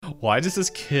why does this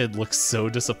kid look so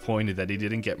disappointed that he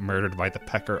didn't get murdered by the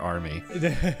Pecker army?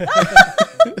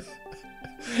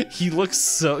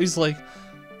 He's like,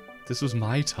 this was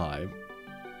my time.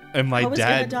 And my I was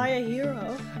dad gonna die a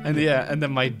hero. and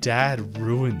then my dad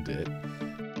ruined it.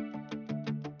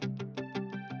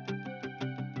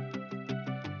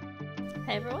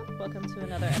 Hey everyone, welcome to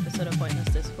another episode of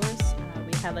Pointless Discourse.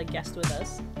 We have a guest with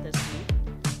us this week.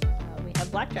 We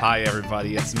have Blackjack. Hi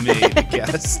everybody, it's me, the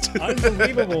guest.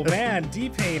 Unbelievable, man.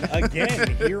 D-Pain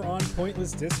again here on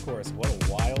Pointless Discourse. What a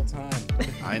wild time.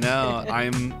 I know.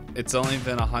 It's only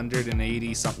been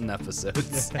 180 something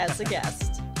episodes. As a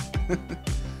guest.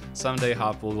 Someday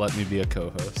Hop will let me be a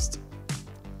co-host.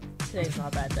 Today's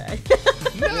not a bad day.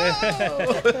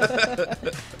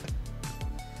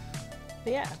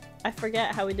 But yeah, I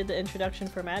forget how we did the introduction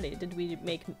for Maddie. Did we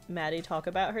make Maddie talk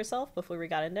about herself before we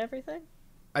got into everything?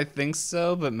 I think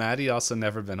so, but Maddie also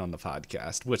never been on the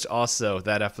podcast, which also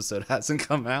that episode hasn't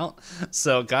come out.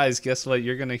 So guys, guess what?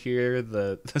 You're going to hear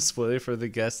the spoiler for the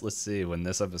guest. Let's see when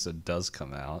this episode does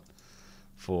come out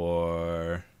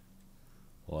for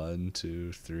 1,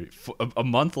 2, 3, 4, a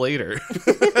month later.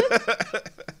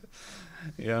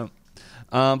 Yeah.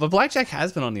 But Blackjack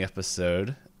has been on the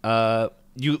episode.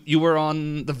 You were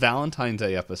on the Valentine's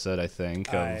Day episode, I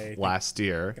think, of last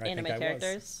year. Anime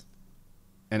characters.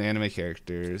 And anime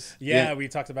characters. Yeah, we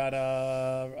talked about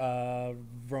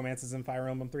romances in Fire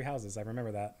Emblem Three Houses. I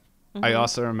remember that. Mm-hmm. I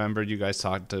also remembered you guys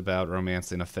talked about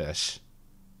romancing a fish.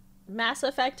 Mass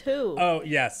Effect 2. Oh,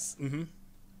 yes. Mm-hmm.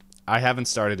 I haven't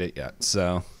started it yet,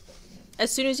 so...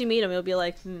 As soon as you meet him, you'll be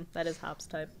like, that is Hop's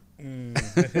type.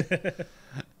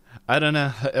 I don't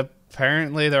know.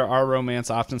 Apparently, there are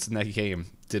romance options in that game.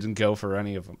 Didn't go for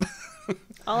any of them.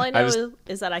 All I know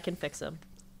is that I can fix him.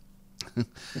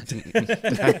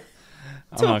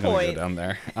 I'm not going to go down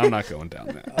there. I'm not going down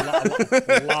there. A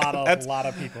lot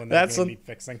of people in that game need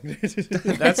fixing.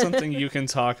 That's something you can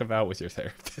talk about with your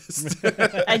therapist.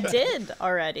 I did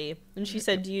already. And she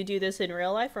said, do you do this in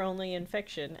real life or only in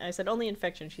fiction? And I said, only in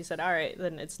fiction. She said, all right,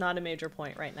 then it's not a major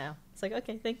point right now. It's like,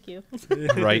 okay, thank you.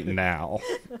 Right now.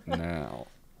 Now.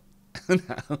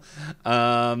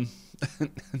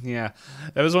 Yeah.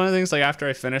 That was one of the things, like, after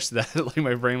I finished that, like,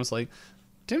 my brain was like,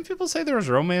 didn't people say there was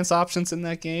romance options in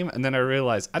that game? And then I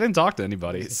realized I didn't talk to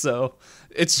anybody, so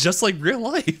it's just like real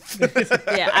life.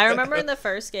 Yeah, I remember in the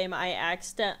first game, I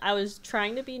was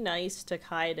trying to be nice to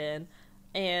Kaiden,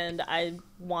 and I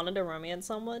wanted to romance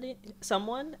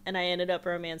someone, and I ended up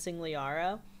romancing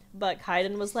Liara. But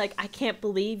Kaiden was like, I can't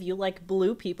believe you like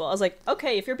blue people. I was like,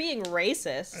 okay, if you're being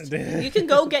racist, you can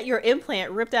go get your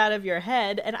implant ripped out of your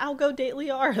head, and I'll go date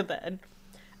Liara then.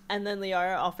 And then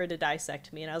Liara offered to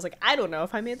dissect me, and I was like, I don't know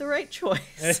if I made the right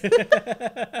choice.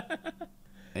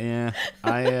 Yeah,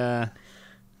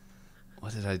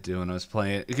 what did I do when I was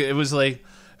playing it? It was like,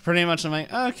 pretty much I'm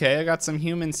like, okay, I got some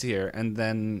humans here. And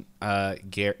then, not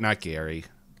Gary.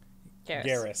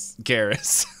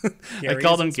 Garrus. I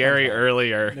called him Gary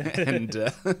earlier. And,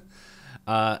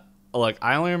 look,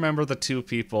 I only remember the two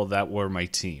people that were my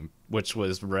team, which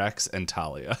was Rex and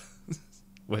Talia,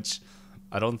 which...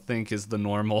 I don't think is the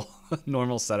normal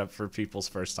setup for people's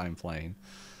first time playing.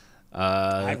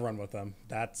 I'd run with them.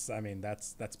 That's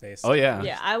based. Oh yeah.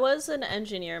 Yeah, I was an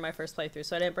engineer in my first playthrough,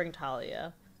 so I didn't bring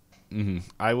Talia. Mm-hmm.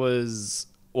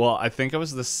 I think I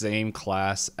was the same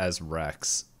class as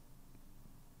Rex.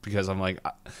 Because I'm like,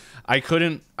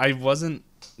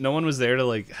 no one was there to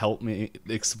like help me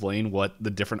explain what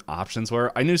the different options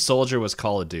were. I knew Soldier was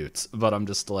Call of Duty, but I'm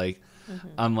just like,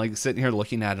 I'm like sitting here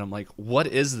looking at it. I'm like, what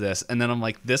is this? And then I'm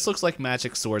like, this looks like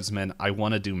Magic Swordsman. I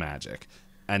want to do magic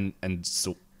and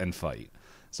fight.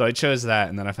 So I chose that,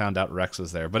 and then I found out Rex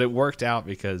was there. But it worked out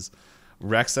because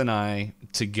Rex and I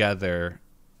together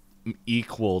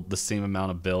equaled the same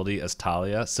amount of ability as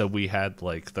Talia. So we had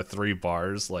like the 3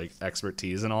 bars, like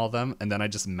expertise in all of them. And then I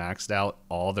just maxed out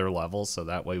all their levels so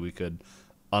that way we could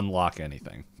unlock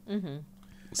anything. Mm-hmm.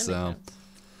 So...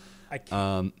 I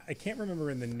can't remember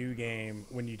in the new game,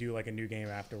 when you do like a new game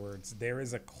afterwards, there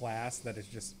is a class that is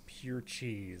just pure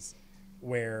cheese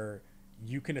where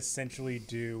you can essentially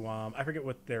do, I forget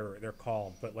what they're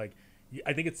called, but like,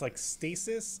 I think it's like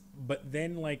stasis, but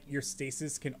then like your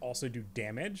stasis can also do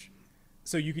damage.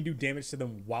 So you can do damage to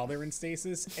them while they're in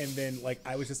stasis. And then like,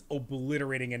 I was just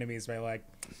obliterating enemies by like,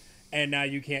 and now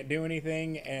you can't do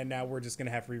anything, and now we're just going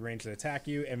to have free range to attack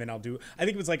you, and then I think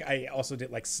it was like, I also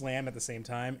did like slam at the same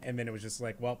time, and then it was just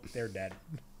like, well, they're dead.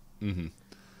 Mm-hmm.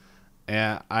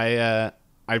 Yeah,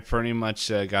 I pretty much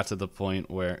got to the point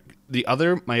where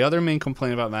my other main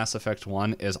complaint about Mass Effect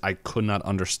 1 is I could not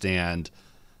understand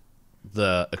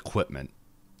the equipment.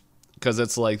 Because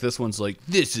it's like, this one's like,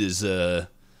 this is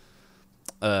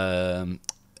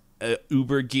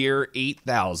Uber Gear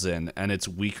 8000, and it's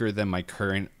weaker than my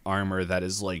current armor that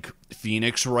is like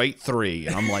Phoenix Wright 3.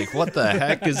 And I'm like, what the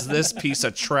heck is this piece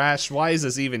of trash? Why is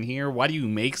this even here? Why do you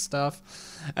make stuff?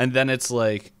 And then it's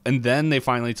like, and then they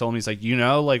finally told me, it's like,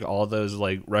 like all those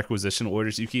like requisition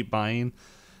orders you keep buying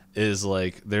is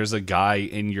like, there's a guy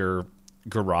in your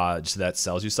garage that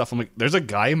sells you stuff. I'm like, there's a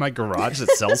guy in my garage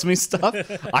that sells me stuff?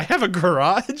 I have a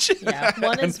garage? Yeah,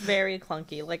 one is very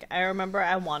clunky. Like, I remember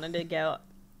I wanted to get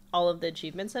all of the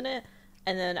achievements in it,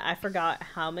 and then I forgot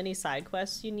how many side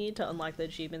quests you need to unlock the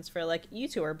achievements for, like, you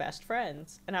two are best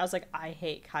friends. And I was like, I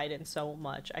hate Kaiden so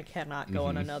much. I cannot go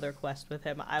on another quest with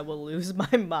him. I will lose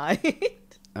my mind.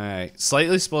 All right,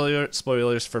 slightly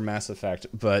spoilers for Mass Effect,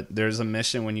 but there's a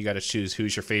mission when you got to choose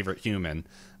who's your favorite human.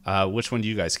 Which one do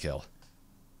you guys kill?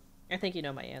 I think you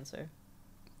know my answer.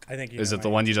 I think is it the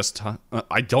one you just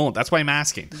I don't. That's why I'm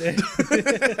asking.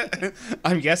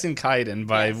 I'm guessing Kaiden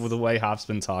by the way Hop's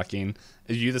been talking.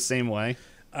 Are you the same way?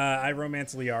 I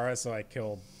romanced Liara, so I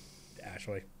killed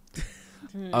Ashley.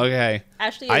 Okay.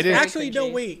 Ashley I did actually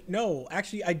no.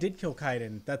 Actually, I did kill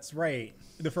Kaiden. That's right.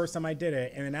 The first time I did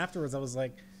it, and then afterwards I was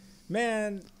like,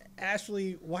 man,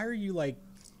 Ashley, why are you like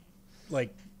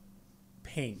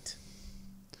paint?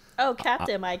 Oh,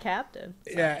 Captain, my captain.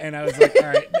 Sorry. Yeah, and I was like, all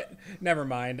right, never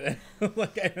mind. And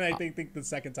I think the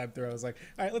second time through, I was like,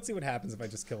 all right, let's see what happens if I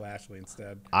just kill Ashley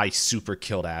instead. I super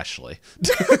killed Ashley.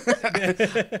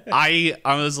 I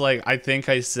was like, I think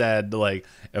I said, like,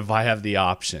 if I have the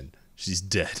option, she's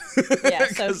dead. Yeah,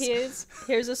 so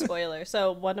here's a spoiler.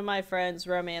 So one of my friends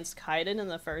romanced Kaiden in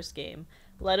the first game,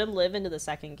 let him live into the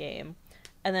second game.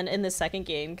 And then in the second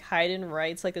game, Kaiden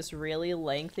writes like this really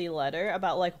lengthy letter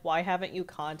about like, why haven't you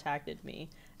contacted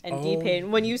me? And D-Pain,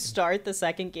 when you start the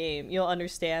second game, you'll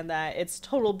understand that it's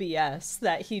total BS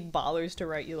that he bothers to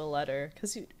write you a letter.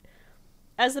 Because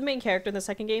as the main character in the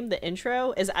second game, the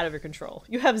intro is out of your control.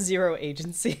 You have zero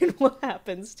agency in what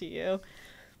happens to you.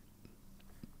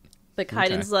 But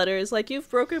Kaiden's letter is like, you've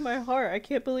broken my heart. I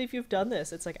can't believe you've done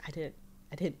this. It's like, I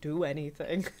didn't do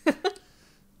anything.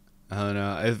 I don't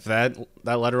know if that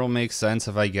letter will make sense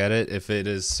if I get it, if it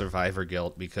is survivor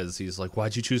guilt, because he's like,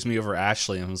 why'd you choose me over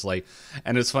Ashley? And I was like,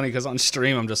 and it's funny because on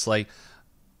stream I'm just like,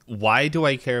 why do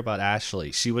I care about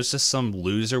Ashley? She was just some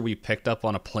loser we picked up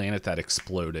on a planet that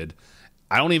exploded.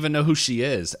 I don't even know who she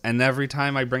is. And every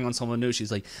time I bring on someone new,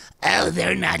 she's like, oh,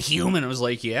 they're not human. I was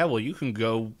like, yeah, well, you can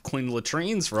go clean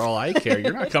latrines for all I care.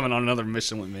 You're not coming on another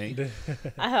mission with me.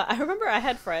 I remember I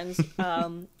had friends,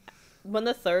 when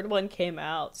the third one came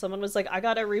out, someone was like, I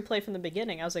gotta replay from the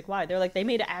beginning. I was like, why? They're like, they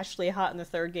made Ashley hot in the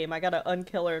third game. I gotta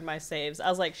unkill her in my saves. I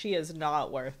was like, she is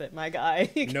not worth it, my guy.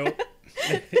 Nope.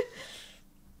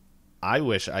 I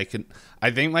wish I could. I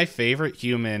think my favorite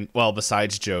human, well,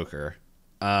 besides Joker.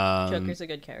 Joker's a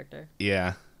good character.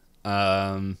 Yeah.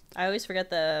 I always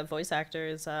forget the voice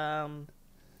actors, the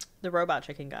robot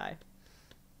chicken guy.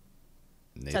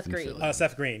 Seth Green. Fillion.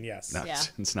 Seth Green, yes. No, yeah.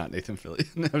 It's not Nathan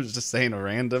Fillion. I was just saying a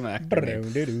random actor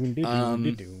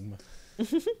name.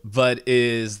 But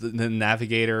is the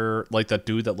navigator like that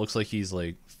dude that looks like he's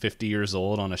like 50 years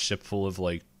old on a ship full of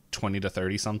like 20 to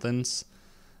 30 somethings?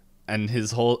 And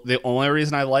the only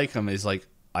reason I like him is like,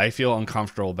 I feel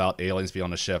uncomfortable about aliens being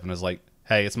on a ship, and it's like,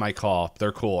 hey, it's my call.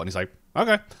 They're cool. And he's like,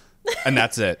 okay. And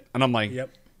that's it. And I'm like, yep.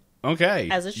 Okay.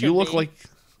 As it should you look be. like,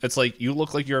 it's like, you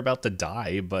look like you're about to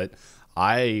die, but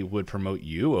I would promote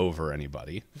you over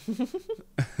anybody.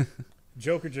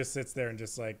 Joker just sits there and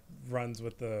just like runs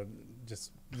with it,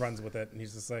 and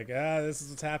he's just like, this is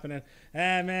what's happening.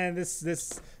 Man, this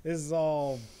is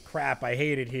all crap. I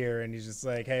hate it here. And he's just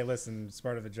like, hey, listen, it's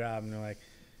part of the job. And they're like,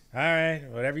 all right,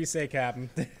 whatever you say, Captain.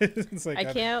 It's like, I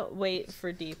can't wait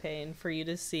for D-Pain for you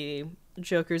to see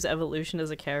Joker's evolution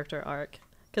as a character arc,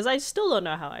 because I still don't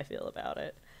know how I feel about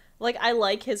it. Like, I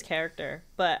like his character,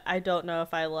 but I don't know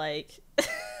if I like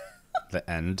the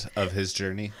end of his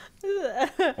journey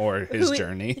or his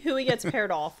journey. Who he gets paired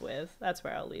off with. That's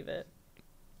where I'll leave it.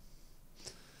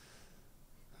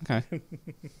 Okay.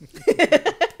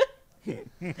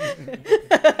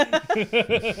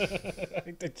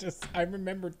 I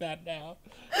remembered that now.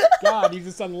 God, you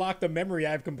just unlocked a memory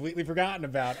I've completely forgotten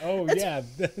about. Oh, yeah.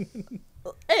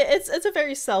 It's a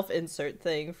very self-insert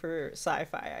thing for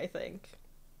sci-fi, I think.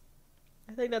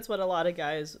 I think that's what a lot of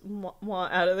guys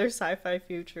want out of their sci-fi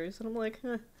futures. And I'm like,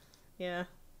 yeah.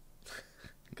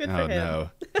 Good for him. Oh,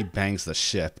 no. He bangs the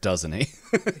ship, doesn't he?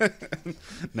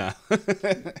 No.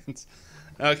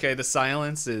 Okay, the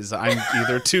silence is I'm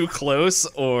either too close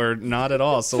or not at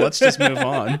all. So let's just move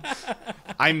on.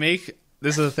 This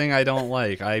is the thing I don't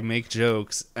like. I make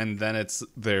jokes and then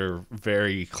they're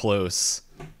very close.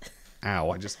 Ow,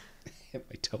 I just hit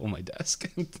my toe on my desk.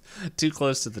 Too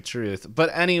close to the truth. But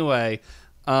anyway,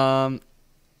 I'm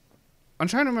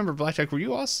trying to remember, Blackjack, were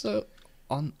you also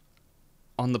on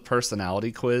the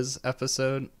personality quiz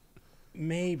episode?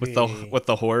 Maybe with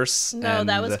the horse. No,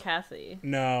 that was Kathy.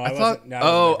 No, I thought.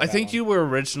 I think you were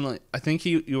originally. I think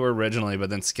you were originally, but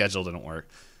then schedule didn't work.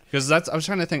 Because I was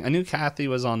trying to think. I knew Kathy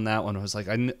was on that one. I was like,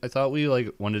 I thought we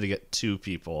like wanted to get two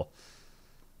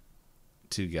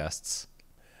guests.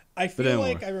 I feel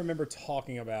like I remember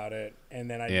talking about it, and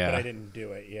then but I didn't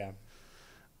do it. Yeah.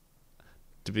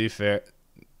 To be fair,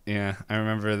 yeah, I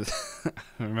remember.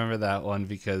 I remember that one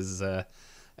because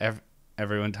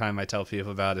every time I tell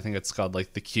people about it, I think it's called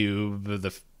like the cube,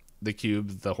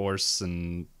 the horse,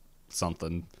 and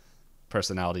something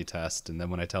personality test. And then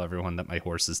when I tell everyone that my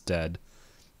horse is dead,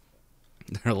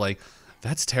 they're like,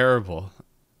 "That's terrible,"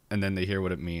 and then they hear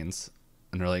what it means,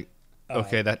 and they're like,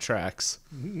 "Okay, that tracks."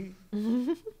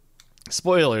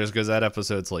 Spoilers, because that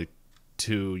episode's like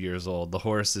 2 years old. The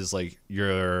horse is like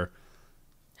your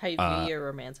how you view your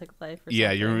romantic life. Or yeah,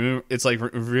 something. it's like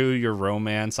review your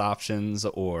romance options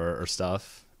or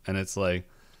stuff, and it's like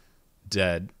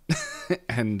dead.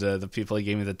 And the people that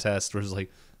gave me the test were just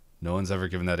like, no one's ever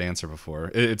given that answer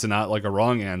before. It's not like a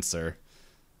wrong answer,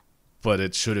 but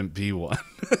it shouldn't be one.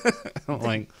 I'm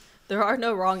like, there are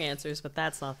no wrong answers, but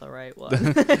that's not the right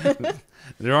one.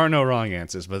 there are no wrong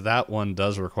answers, but that one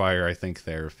does require, I think,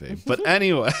 therapy. But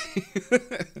anyway,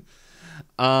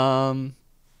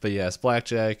 but yes,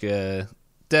 Blackjack,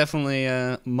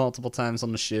 definitely multiple times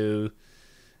on the show,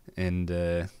 and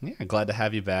yeah, glad to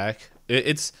have you back.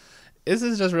 This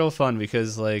is just real fun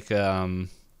because like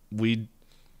we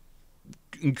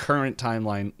in current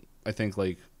timeline, I think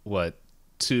like what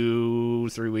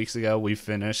 2-3 weeks ago we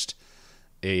finished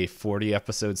a 40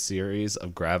 episode series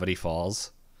of Gravity Falls.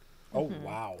 Oh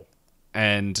wow!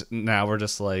 And now we're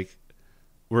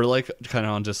kind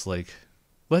of on just like,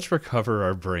 let's recover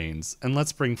our brains and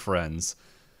let's bring friends.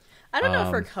 I don't know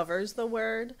if recover's the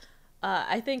word.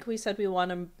 I think we said we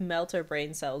want to melt our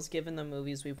brain cells given the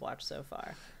movies we've watched so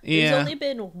far. There's only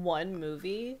been one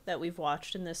movie that we've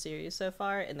watched in this series so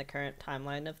far in the current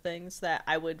timeline of things that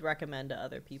I would recommend to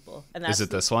other people. And that's Is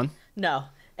it this one? No,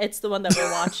 it's the one that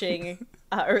we're watching,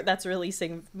 or that's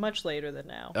releasing much later than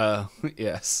now.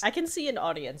 Yes. I can see an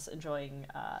audience enjoying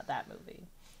that movie.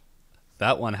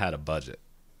 That one had a budget.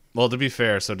 Well, to be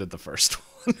fair, so did the first one.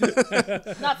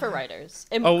 Not for writers.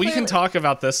 We can talk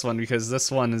about this one because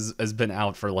this one has been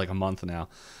out for like a month now.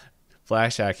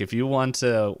 Blackjack, if you want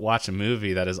to watch a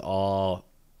movie that is all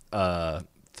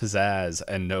pizzazz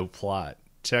and no plot,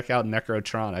 check out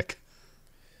Necrotronic.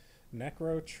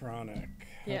 Necrotronic.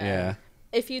 Yeah.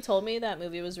 If you told me that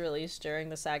movie was released during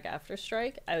the SAG-AFTRA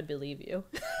strike, I would believe you.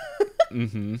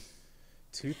 Mm-hmm.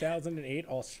 2008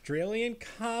 Australian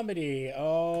comedy.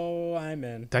 Oh, I'm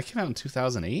in. That came out in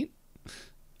 2008?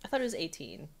 I thought it was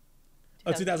 18.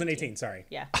 Oh, 2018. Sorry.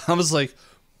 Yeah. I was like,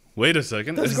 wait a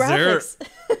second. Those is graphics.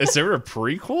 there a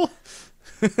prequel?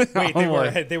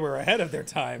 Wait, they were ahead of their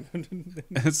time.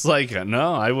 It's like,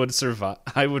 no, I would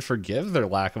forgive their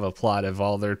lack of a plot if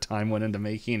all their time went into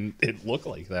making it look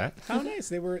like that. How nice.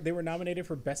 They were nominated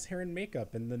for Best Hair and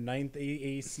Makeup in the 9th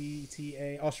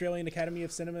AACTA, Australian Academy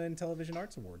of Cinema and Television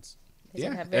Arts Awards. They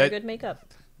have very good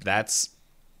makeup. That's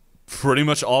pretty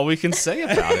much all we can say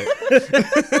about it.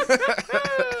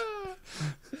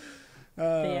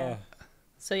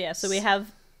 So we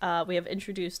have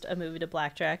introduced a movie to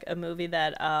Blackjack, a movie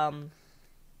that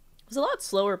was a lot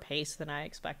slower paced than I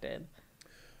expected.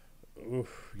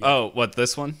 Oof, yeah. Oh, what,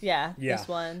 this one? Yeah, this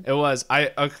one. It was.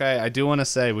 I do want to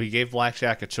say we gave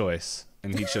Blackjack a choice,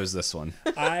 and he chose this one.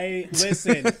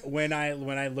 Listen, when I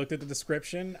looked at the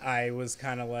description, I was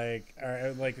kind of like,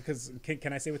 because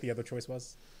can I say what the other choice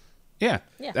was? Yeah.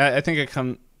 I think I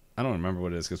don't remember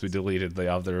what it is because we deleted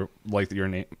the other, like your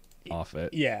name off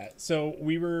it. Yeah, so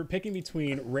we were picking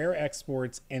between Rare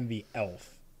Exports and The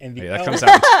Elf. And that comes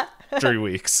out in 3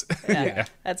 weeks. Yeah,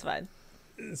 that's fine.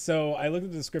 So I looked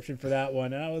at the description for that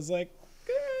one, and I was like,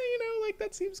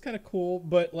 that seems kind of cool.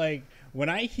 But like when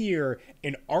I hear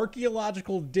an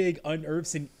archaeological dig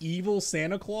unearths an evil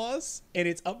Santa Claus, and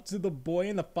it's up to the boy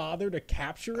and the father to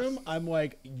capture him, I'm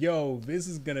like, yo, this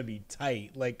is gonna be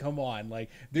tight. Like, come on, like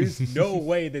there's no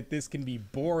way that this can be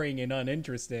boring and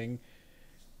uninteresting.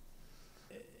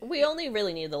 We only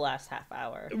really need the last half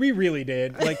hour. We really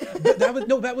did. Like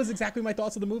that was exactly my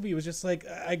thoughts of the movie. It was just like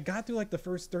I got through like the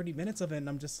first 30 minutes of it, and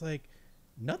I'm just like,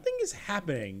 nothing is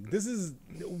happening. This is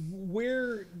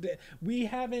where we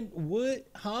haven't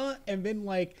and then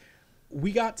like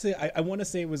we got to. I want to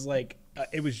say it was like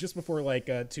it was just before like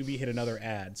Tubi hit another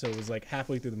ad, so it was like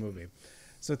halfway through the movie.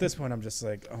 So at this point, I'm just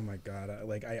like, oh my god,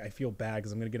 I feel bad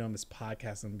because I'm gonna get on this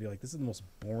podcast and be like, this is the most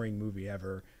boring movie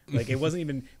ever. Like it wasn't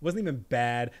even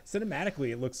bad cinematically.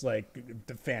 It looks like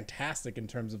fantastic in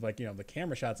terms of like the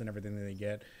camera shots and everything that they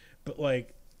get, but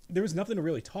like there was nothing to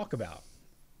really talk about.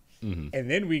 Mm-hmm. And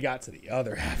then we got to the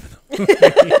other half of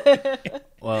the movie.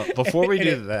 Well, before we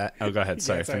do that, oh, go ahead.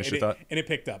 Sorry, finish your thought. And it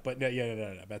picked up, but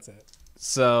no, that's it.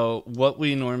 So what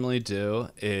we normally do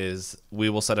is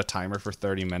we will set a timer for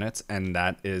 30 minutes, and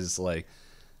that is like,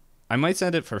 I might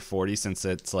set it for 40 since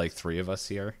it's like 3 of us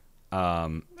here.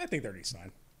 I think 30 is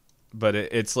fine. But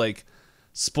it's like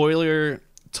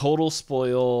total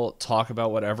spoil, talk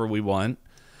about whatever we want.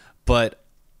 But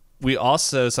we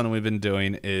also, something we've been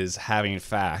doing is having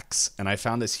facts, and I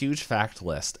found this huge fact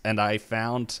list, and I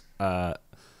found a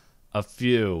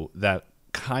few that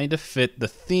kind of fit the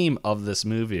theme of this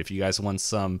movie. If you guys want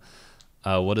some,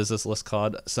 what is this list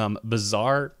called? Some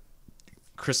bizarre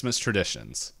Christmas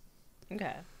traditions.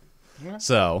 Okay.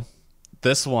 So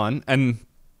this one, and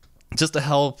just to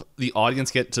help the audience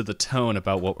get to the tone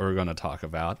about what we're going to talk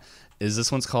about, is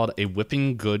this one's called A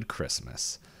Whipping Good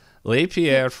Christmas. Le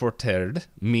Père Fouettard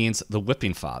means the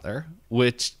whipping father,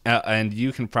 which, and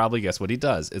you can probably guess what he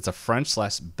does. It's a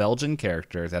French/Belgian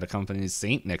character that accompanies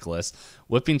Saint Nicholas,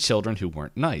 whipping children who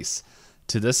weren't nice.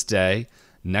 To this day,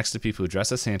 next to people who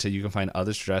dress as Santa, you can find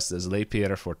others dressed as Le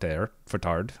Père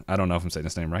Fouettard. I don't know if I'm saying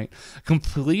his name right.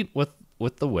 Complete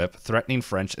with the whip, threatening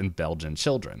French and Belgian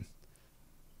children.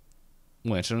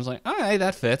 Which I was like, all right,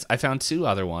 that fits. I found 2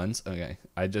 other ones. Okay,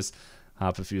 I just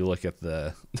hop. If you look at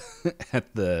the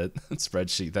at the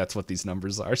spreadsheet, that's what these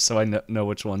numbers are, so I know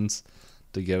which ones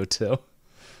to go to.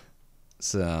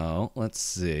 So let's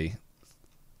see.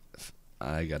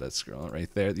 I gotta scroll right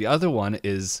there. The other one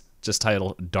is just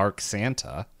titled Dark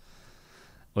Santa,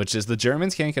 which is the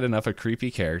Germans can't get enough of creepy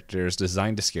characters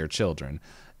designed to scare children.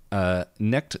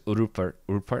 Knecht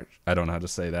Ruppert, I don't know how to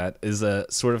say that, is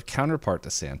a sort of counterpart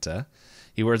to Santa.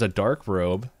 He wears a dark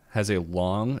robe, has a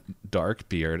long, dark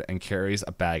beard, and carries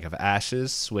a bag of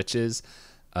ashes, switches,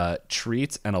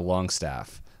 treats, and a long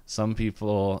staff. Some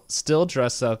people still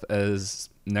dress up as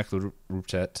Knecht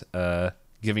Ruppert,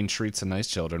 giving treats to nice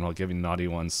children while giving naughty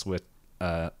ones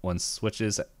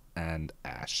switches and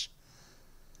ash.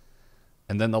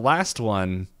 And then the last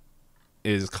one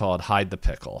is called Hide the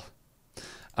Pickle.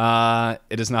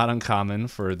 It is not uncommon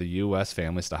for the U.S.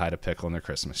 families to hide a pickle in their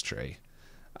Christmas tree.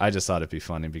 I just thought it'd be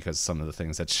funny because some of the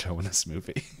things that show in this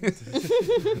movie.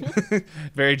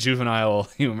 Very juvenile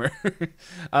humor.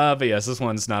 But yes, this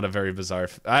one's not a very bizarre.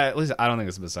 At least I don't think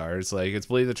it's bizarre. It's like, it's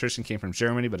believed the tradition came from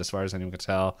Germany, but as far as anyone can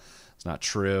tell, it's not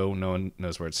true. No one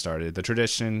knows where it started. The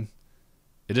tradition,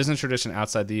 it isn't a tradition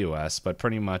outside the U.S., but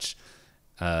pretty much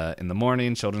in the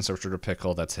morning, children search for a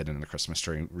pickle that's hidden in the Christmas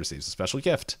tree and receives a special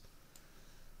gift.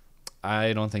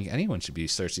 I don't think anyone should be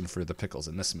searching for the pickles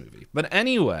in this movie. But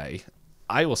anyway,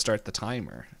 I will start the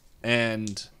timer.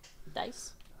 And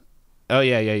dice. Oh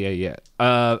yeah.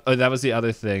 That was the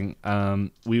other thing.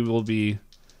 We will be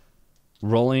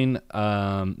rolling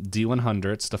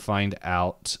D100s to find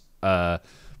out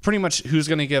pretty much who's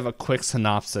going to give a quick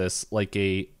synopsis, like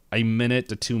a minute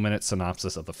to 2 minute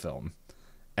synopsis of the film.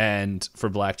 And for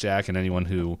Blackjack and anyone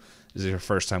who is your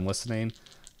first time listening,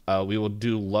 we will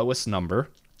do lowest number.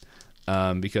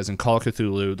 Because in Call of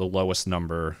Cthulhu, the lowest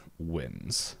number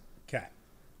wins. Okay.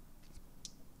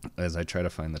 As I try to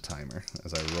find the timer,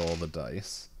 as I roll the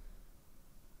dice.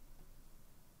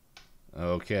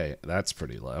 Okay, that's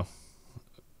pretty low.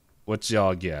 What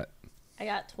y'all get? I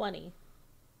got 20.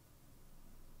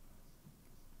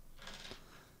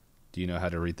 Do you know how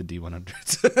to read the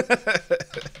D100s?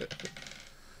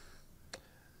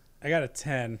 I got a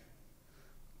 10.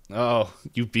 Oh,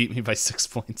 you beat me by 6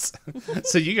 points.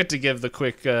 So you get to give the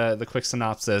quick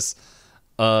synopsis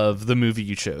of the movie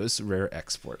you chose, Rare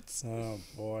Exports. Oh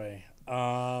boy.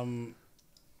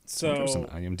 So there's an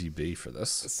IMDb for this.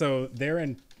 So they're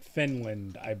in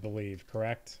Finland, I believe,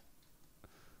 correct?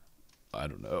 I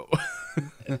don't know.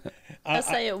 I'll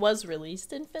say it was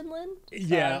released in Finland. So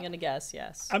yeah, I'm gonna guess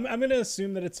yes. I'm gonna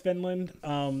assume that it's Finland,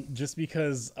 just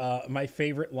because my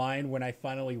favorite line when I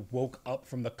finally woke up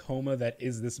from the coma that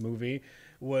is this movie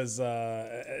was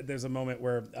there's a moment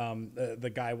where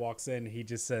the guy walks in, he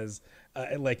just says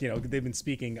they've been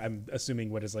speaking, I'm assuming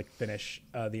what is like Finnish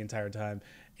the entire time,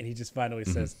 and he just finally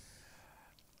says,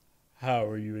 "How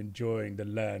are you enjoying the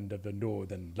land of the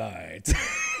Northern Lights?"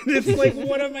 It's like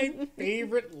one of my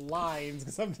favorite lines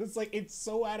because I'm just like, it's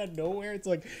so out of nowhere. It's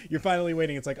like you're finally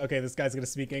waiting. It's like, okay, this guy's gonna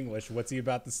speak English. What's he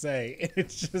about to say? And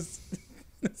it's just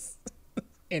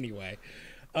anyway.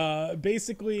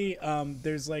 Basically,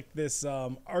 there's like this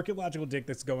archaeological dig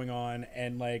that's going on,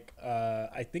 and like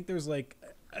I think there's like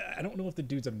I don't know if the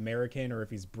dude's American or if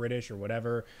he's British or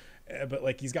whatever, but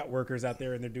like he's got workers out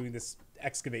there and they're doing this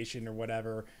excavation or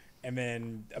whatever. And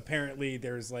then apparently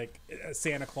there's like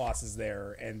Santa Claus is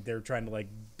there and they're trying to like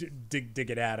dig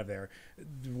it out of there,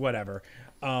 whatever.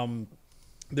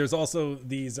 There's also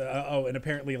these and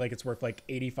apparently like it's worth like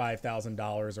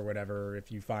 $85,000 or whatever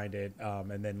if you find it,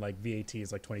 and then like VAT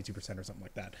is like 22% or something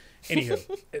like that.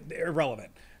 Anywho,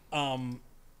 irrelevant.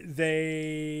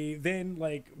 They then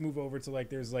like move over to like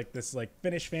there's like this like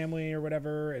Finnish family or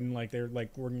whatever, and like they're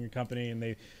like working in a company, and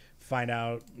they find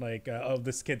out like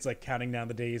this kid's like counting down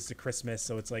the days to Christmas.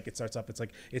 So it's like it starts up, it's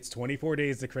like it's 24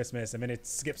 days to Christmas, and then it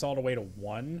skips all the way to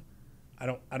 1. I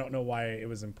don't know why it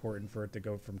was important for it to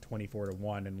go from 24 to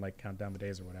 1 and like count down the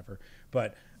days or whatever,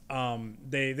 but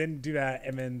they then do that,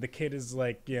 and then the kid is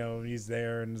like, you know, he's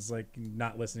there and is like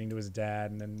not listening to his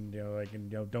dad, and then, you know, like, and,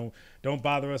 you know, don't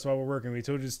bother us while we're working, we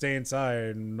told you to stay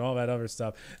inside, and all that other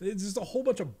stuff. It's just a whole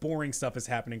bunch of boring stuff is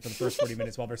happening for the first 40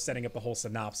 minutes while they're setting up the whole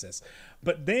synopsis.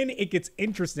 But then it gets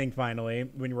interesting finally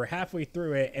when we're halfway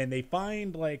through it, and they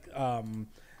find like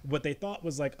what they thought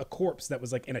was like a corpse that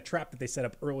was like in a trap that they set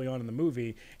up early on in the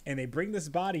movie, and they bring this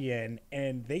body in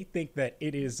and they think that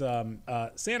it is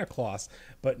Santa Claus,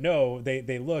 but no,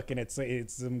 they look and it's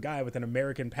some guy with an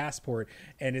American passport,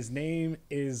 and his name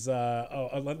is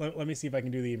let me see if I can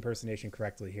do the impersonation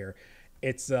correctly here.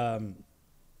 It's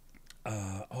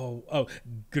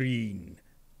Green,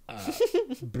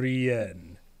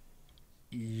 Brian,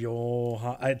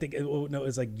 Johan, I think, no,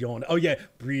 it's like Yon, oh yeah,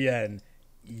 Brian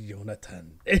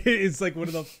Jonathan. It's like one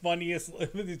of the funniest.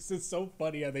 It's just so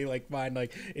funny how they like find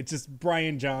like it's just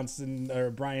Brian Johnson or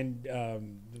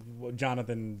Brian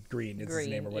Jonathan Green is his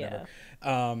name or whatever.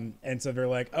 Yeah. And so they're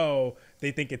like, oh, they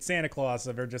think it's Santa Claus,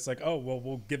 so they're just like, oh, well,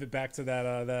 we'll give it back to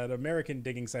that American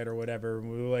digging site or whatever.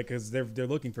 And we're like, because they're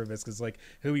looking for this, because like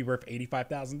who we worth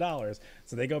 $85,000.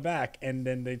 So they go back and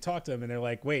then they talk to him and they're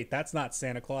like, wait, that's not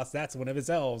Santa Claus, that's one of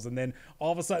his elves. And then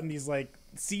all of a sudden these like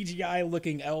CGI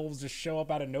looking elves just show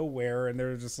up out of nowhere, and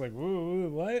they're just like, whoa,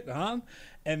 what, huh?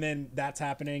 And then that's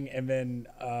happening, and then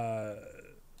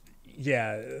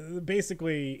yeah,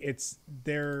 basically it's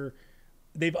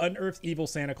they've unearthed evil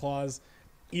Santa Claus.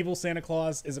 Evil Santa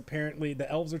Claus is apparently,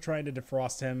 the elves are trying to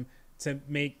defrost him to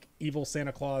make evil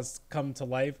Santa Claus come to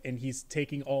life, and he's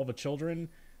taking all the children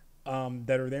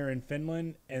that are there in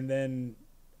Finland, and then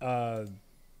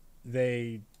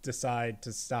they decide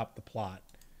to stop the plot,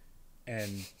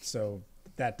 and so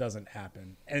that doesn't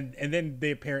happen, and then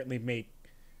they apparently make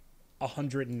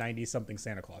 190 something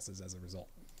Santa Clauses as a result.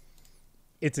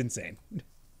 It's insane.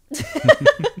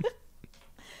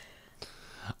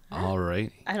 All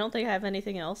right. I don't think I have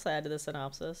anything else to add to the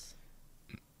synopsis.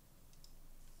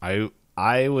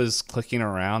 I was clicking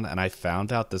around and I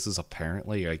found out this is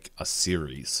apparently like a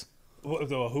series.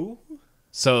 The who?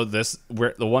 So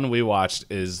the one we watched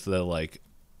is the like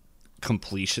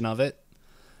completion of it,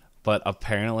 but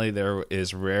apparently there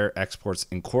is Rare Exports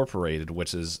Incorporated,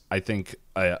 which is I think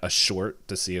a short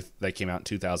to see if that came out in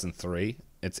 2003.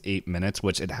 It's 8 minutes,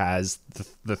 which it has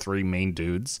the three main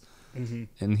dudes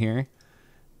in here.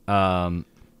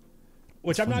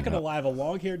 Which I'm not gonna lie, the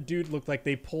long-haired dude looked like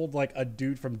they pulled like a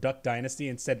dude from Duck Dynasty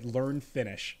and said, "Learn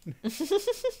Finnish."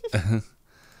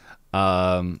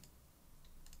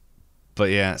 But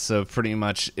yeah, so pretty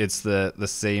much it's the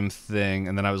same thing.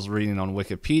 And then I was reading on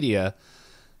Wikipedia,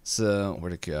 so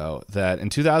where'd it go? That in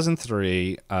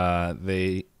 2003,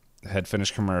 they had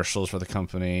finished commercials for the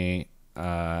company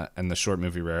and the short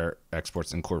movie Rare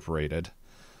Exports Incorporated,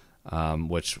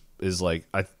 which is like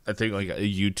I think like a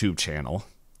YouTube channel,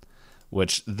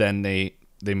 which then they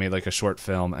made like a short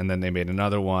film, and then they made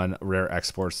another one, Rare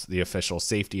Exports: The Official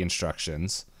Safety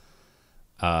Instructions,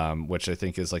 which I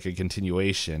think is like a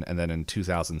continuation. And then in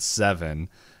 2007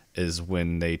 is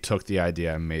when they took the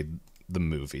idea and made the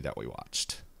movie that we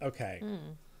watched. Okay,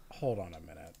 hold on a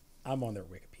minute. I'm on their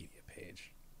Wikipedia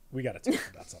page. We got to talk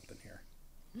about something here.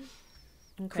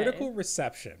 Okay. Critical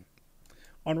reception.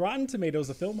 On Rotten Tomatoes,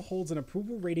 the film holds an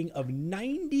approval rating of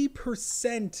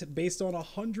 90% based on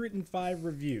 105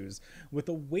 reviews, with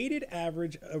a weighted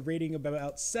average rating of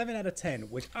about 7 out of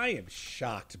 10, which I am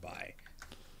shocked by.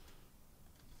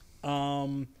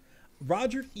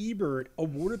 Roger Ebert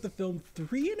awarded the film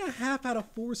 3.5 out of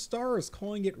 4 stars,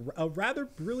 calling it a rather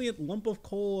brilliant lump of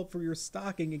coal for your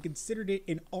stocking, and considered it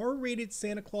an R-rated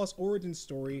Santa Claus origin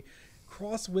story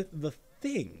crossed with The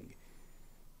Thing.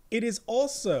 It is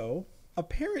also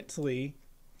apparently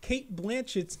Kate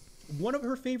Blanchett's one of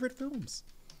her favorite films.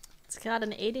 It's got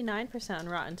an 89% on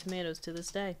Rotten Tomatoes to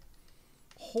this day.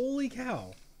 Holy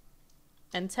cow.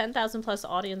 And 10,000 plus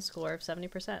audience score of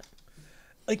 70%.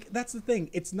 Like, that's the thing.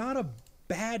 It's not a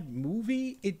bad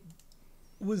movie. It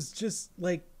was just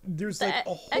like there's like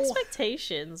a whole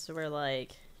expectations were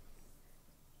like,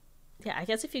 yeah, I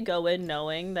guess if you go in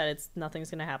knowing that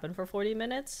nothing's gonna happen for 40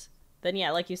 minutes, then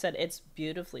yeah, like you said, it's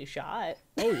beautifully shot.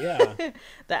 Oh yeah.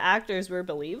 The actors were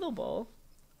believable.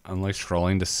 I'm like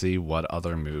scrolling to see what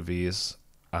other movies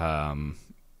came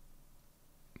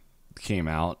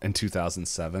out in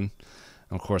 2007.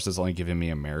 Of course, it's only giving me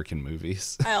American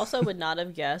movies. I also would not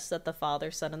have guessed that the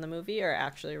father son in the movie are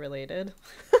actually related.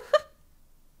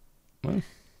 Well,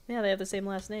 yeah, they have the same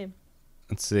last name.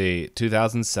 Let's see,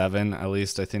 2007, at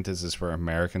least I think this is for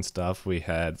American stuff. We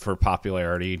had, for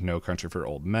popularity, No Country for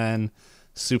Old Men,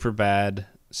 Superbad,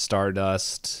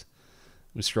 Stardust.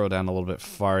 We scroll down a little bit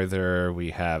farther.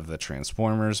 We have the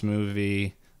Transformers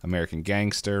movie, American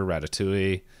Gangster,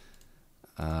 Ratatouille,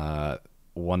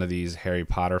 one of these Harry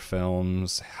Potter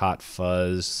films, Hot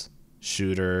Fuzz,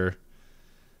 Shooter.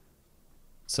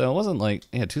 So it wasn't like,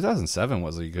 2007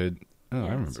 was a good, I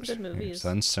remember. Some good movies.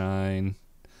 Sunshine,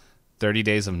 30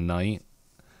 Days of Night,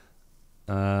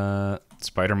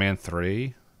 Spider-Man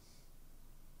 3.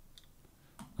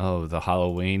 Oh, the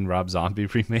Halloween Rob Zombie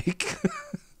remake.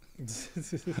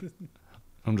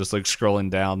 I'm just like scrolling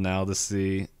down now to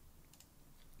see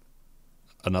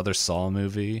another Saw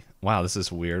movie. Wow, this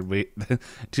is weird.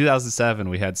 2007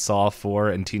 we had Saw 4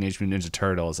 and Teenage Mutant Ninja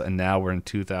Turtles, and now we're in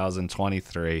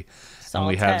 2023 and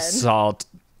we have Saw,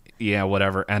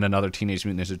 whatever, and another Teenage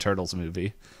Mutant Ninja Turtles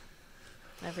movie.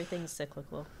 Everything's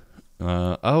cyclical.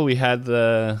 We had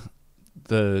the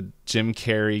Jim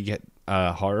Carrey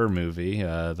horror movie,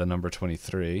 the number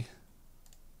 23.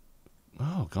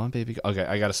 Oh, Gone Baby Gone. Okay,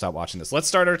 I gotta stop watching this. Let's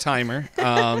start our timer.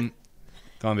 Gone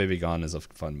Baby Gone is a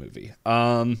fun movie.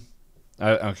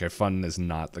 Okay, fun is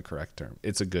not the correct term.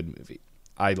 It's a good movie.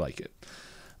 I like it.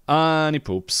 Any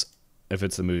poops, if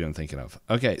it's the movie I'm thinking of.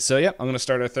 Okay, so I'm gonna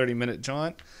start our 30-minute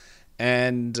jaunt,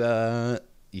 and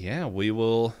we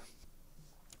will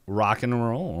rock and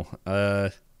roll.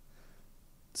 In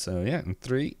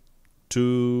 3,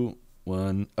 2,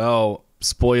 1. Oh,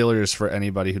 spoilers for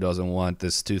anybody who doesn't want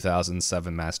this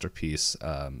 2007 masterpiece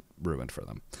ruined for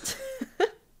them.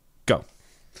 Go.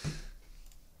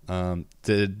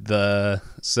 Did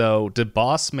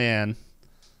Boss Man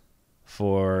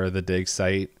for the dig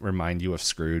site remind you of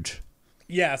Scrooge?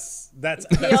 Yes, that's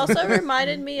he also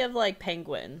reminded me of like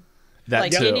Penguin. That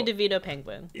like too. Danny DeVito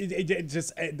Penguin. It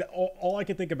just all I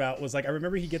could think about was like, I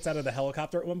remember he gets out of the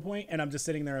helicopter at one point, and I'm just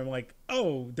sitting there and I'm like,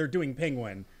 oh, they're doing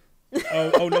Penguin.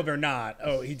 Oh no, they're not.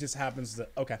 Oh, he just happens to.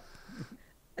 Okay.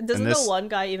 Doesn't the one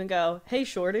guy even go, "Hey,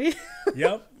 shorty"?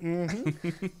 Yep.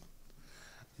 Mm-hmm.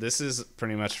 This is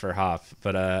pretty much for Hop,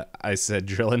 but I said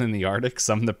drilling in the Arctic,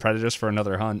 summon the predators for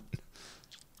another hunt.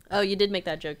 Oh, you did make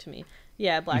that joke to me.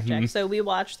 Yeah, Blackjack. Mm-hmm. So we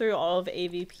watched through all of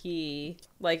AVP,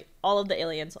 like all of the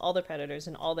aliens, all the predators,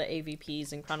 and all the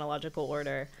AVPs in chronological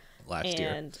order. Last year.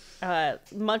 And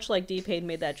much like D-Pain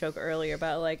made that joke earlier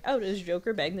about like, oh, does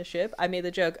Joker bang the ship? I made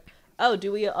the joke, oh,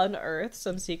 do we unearth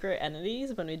some secret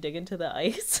entities when we dig into the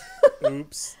ice?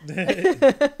 Oops.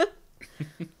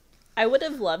 I would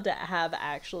have loved to have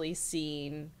actually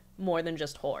seen more than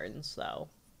just horns, though.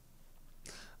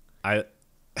 I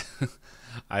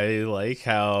like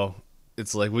how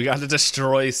it's like, we got to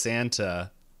destroy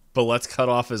Santa, but let's cut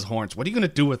off his horns. What are you going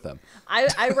to do with them?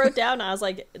 I wrote down, I was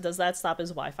like, does that stop his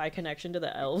Wi-Fi connection to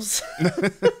the elves?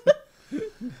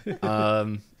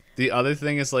 The other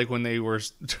thing is like when they were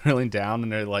drilling down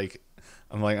and they're like,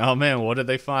 I'm like, oh man, what did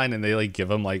they find? And they like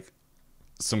give him like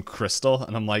some crystal.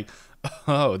 And I'm like,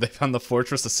 oh, they found the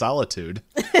Fortress of Solitude.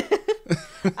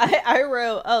 I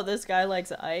wrote, oh, this guy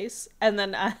likes ice. And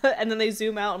then they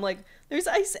zoom out. I'm like, there's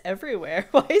ice everywhere.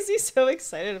 Why is he so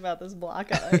excited about this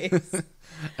block of ice?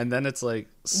 And then it's like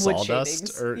sawdust.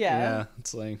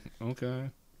 It's like, okay.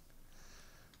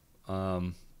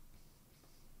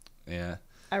 Yeah.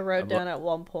 I wrote down at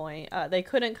one point, they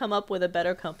couldn't come up with a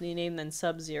better company name than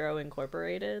Sub-Zero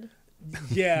Incorporated.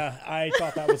 Yeah, I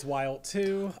thought that was wild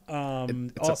too.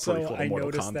 It's also, a pretty cool I Mortal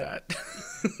noticed Kombat.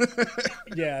 that.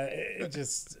 Yeah, it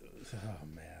just. Oh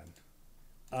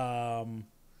man.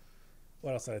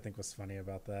 What else did I think was funny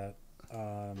about that?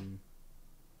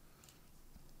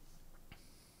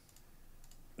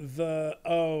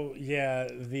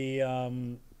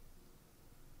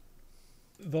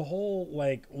 The whole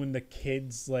like when the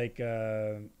kids like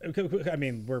I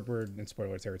mean we're in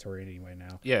spoiler territory anyway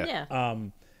now. Yeah.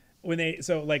 When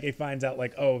it finds out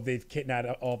like, oh, they've kidnapped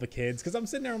all the kids, because I'm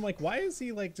sitting there, I'm like, why is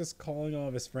he like just calling all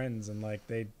of his friends and like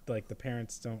they like the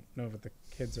parents don't know that the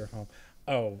kids are home?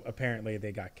 Oh, apparently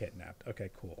they got kidnapped. Okay,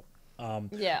 cool.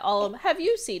 Yeah, all of them. Have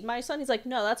you seen my son? He's like,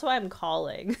 no, that's why I'm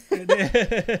calling.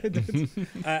 I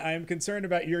am concerned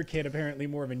about your kid apparently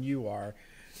more than you are.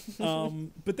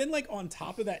 But then like on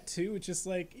top of that too, it's just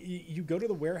like you go to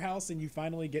the warehouse and you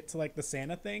finally get to like the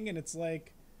Santa thing, and it's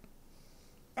like,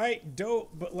 all right, dope,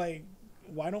 but like,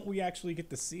 why don't we actually get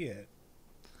to see it?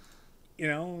 You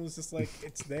know, it's just like,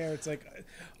 it's there. It's like,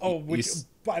 oh, which,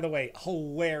 by the way,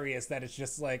 hilarious that it's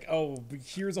just like, oh,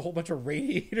 here's a whole bunch of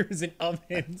radiators and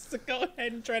ovens to go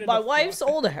ahead and try to. My wife's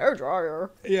old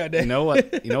hairdryer. Yeah. You know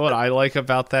what? You know what I like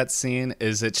about that scene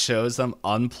is it shows them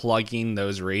unplugging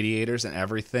those radiators and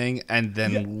everything, and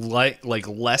then like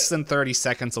less than 30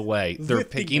 seconds away, they're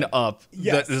Lifting picking them. up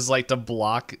Yes. that is like to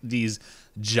block these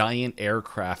giant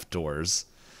aircraft doors,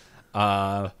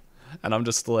 and I'm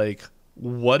just like,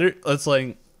 what? It's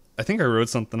like, I think I wrote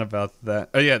something about that.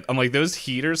 Oh yeah, I'm like, those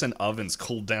heaters and ovens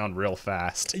cool down real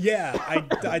fast. Yeah,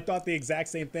 I thought the exact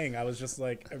same thing. I was just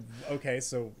like, okay,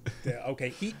 so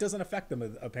heat doesn't affect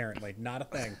them apparently, not a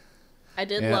thing. I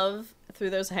did love through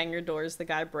those hangar doors, the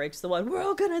guy breaks the one, we're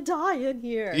all gonna die in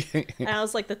here. And I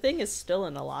was like, the thing is still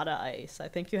in a lot of ice. I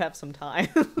think you have some time.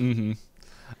 Mm-hmm.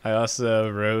 I also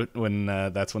wrote when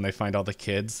that's when they find all the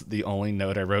kids. The only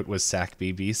note I wrote was sack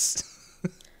BBs.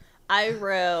 I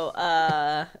wrote,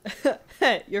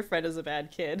 your friend is a bad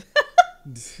kid.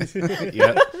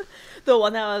 Yeah. The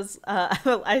one that was,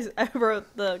 I wrote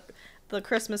the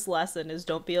Christmas lesson is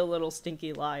don't be a little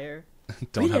stinky liar.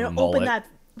 Don't have a mullet.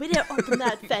 We didn't open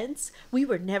that fence. We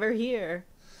were never here.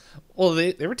 Well,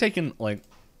 they were taking like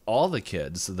all the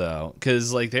kids though,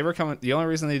 because like they were coming. The only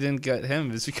reason they didn't get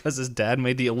him is because his dad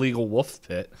made the illegal wolf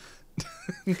pit.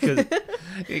 Because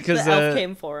The elf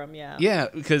came for him. Yeah. Yeah,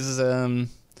 because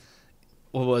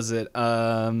what was it?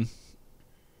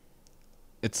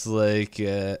 It's like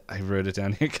I wrote it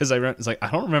down here because it's like,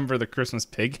 I don't remember the Christmas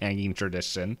pig hanging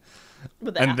tradition.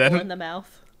 With the And apple then- in the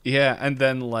mouth. Yeah, and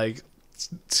then like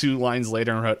 2 lines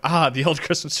later, I wrote, the old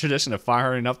Christmas tradition of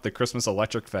firing up the Christmas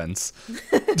electric fence.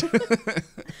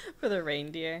 For the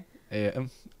reindeer. Yeah.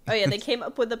 Oh yeah, they came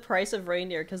up with the price of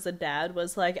reindeer because the dad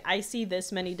was like, I see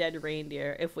this many dead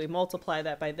reindeer. If we multiply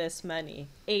that by this many,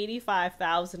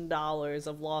 $85,000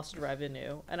 of lost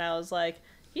revenue. And I was like,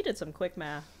 he did some quick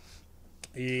math.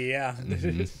 Yeah.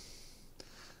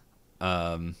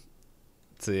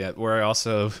 So yeah, where I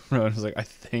also wrote, I was like, I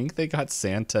think they got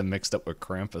Santa mixed up with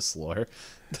Krampus lore.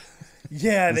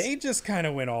 Yeah, they just kind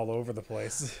of went all over the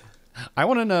place. I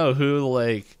want to know who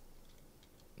like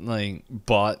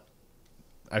bought,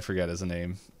 I forget his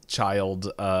name,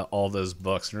 child, all those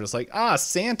books, and they're just like,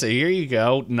 Santa, here you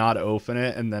go, not open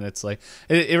it. And then it's like,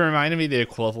 it reminded me the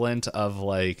equivalent of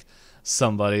like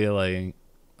somebody like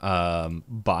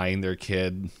buying their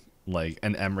kid like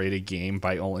an M-rated game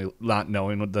by only not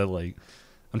knowing what the like,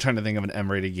 I'm trying to think of an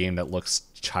M-rated game that looks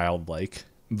childlike,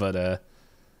 but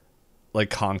like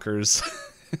Conkers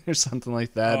or something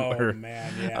like that. Oh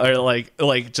man, yeah. Or like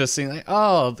just seeing like,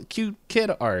 the cute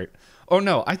kid art. Oh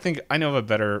no, I think I know of a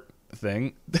better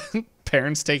thing.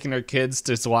 Parents taking their kids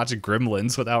to watch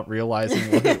Gremlins without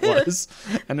realizing what it was.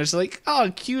 And they're just like,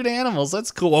 cute animals,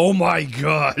 that's cool. Oh my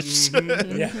gosh.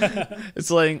 Yeah.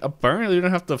 It's like, apparently you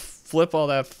don't have to flip all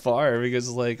that far because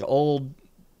like old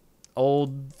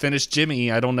Finnish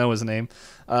Jimmy, I don't know his name,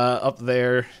 up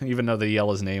there, even though they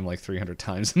yell his name like 300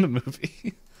 times in the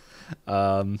movie.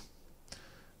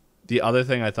 The other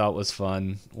thing I thought was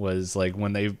fun was like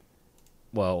when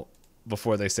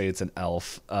before they say it's an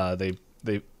elf, they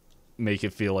make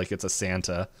it feel like it's a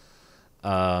Santa.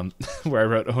 Where I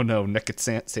wrote, "Oh no, naked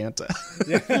Santa."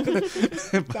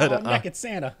 But naked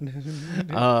Santa.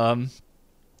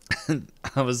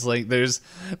 I was like,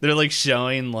 they're like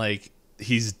showing like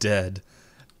he's dead,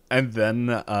 and then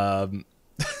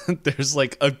there's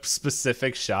like a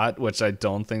specific shot which I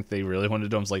don't think they really wanted to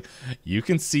do. I was like, you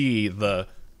can see the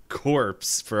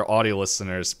corpse for audio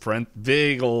listeners,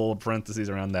 big old parentheses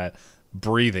around that,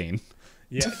 breathing.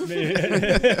 Yeah.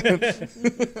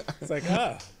 It's like,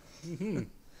 And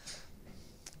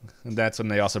that's when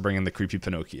they also bring in the creepy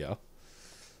Pinocchio.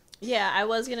 Yeah, I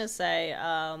was gonna say,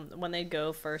 when they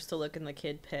go first to look in the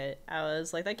kid pit, I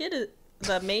was like,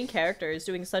 the main character is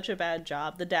doing such a bad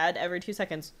job. The dad, every 2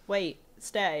 seconds, wait,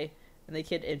 stay. And the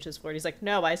kid inches forward. He's like,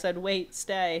 no, I said, wait,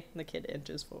 stay. And the kid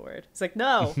inches forward. He's like,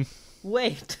 no,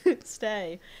 wait,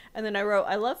 stay. And then I wrote,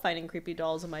 I love finding creepy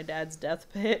dolls in my dad's death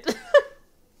pit.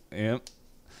 Yep.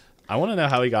 I want to know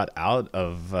how he got out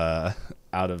of the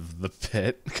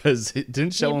pit, because it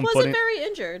didn't show him wasn't putting. very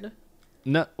injured.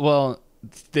 No, well,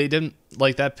 they didn't,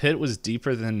 like, that pit was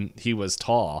deeper than he was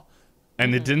tall,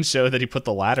 and it didn't show that he put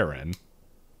the ladder in.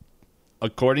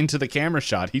 according to the camera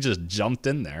shot, he just jumped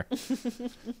in there.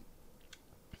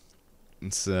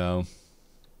 And so...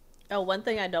 Oh, one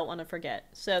thing I don't want to forget.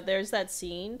 So there's that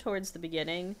scene towards the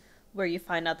beginning where you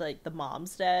find out that, like, the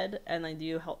mom's dead, and then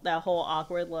you that whole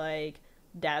awkward, like,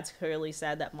 dad's clearly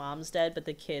sad that mom's dead, but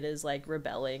the kid is, like,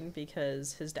 rebelling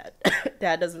because his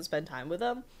dad doesn't spend time with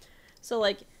him. So,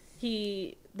 like,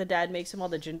 the dad makes him all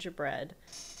the gingerbread,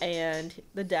 and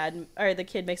the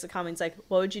kid makes a comment, he's like,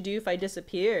 what would you do if I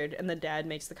disappeared? And the dad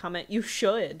makes the comment, you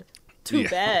should. Too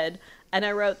bad. And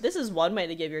I wrote, this is one way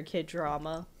to give your kid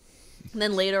drama. And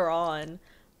then later on,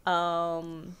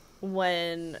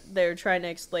 when they're trying to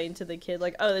explain to the kid,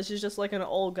 like, oh, this is just, like, an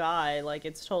old guy, like,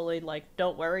 it's totally, like,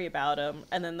 don't worry about him.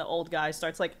 And then the old guy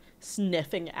starts, like,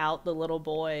 sniffing out the little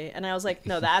boy. And I was like,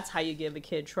 no, that's how you give a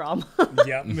kid trauma.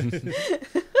 Yep.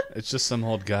 It's just some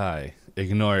old guy.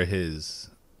 Ignore his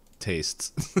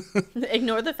tastes.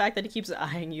 Ignore the fact that he keeps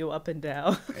eyeing you up and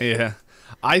down. Yeah.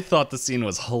 I thought the scene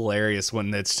was hilarious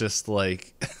when it's just,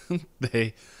 like,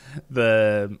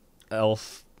 the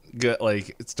elf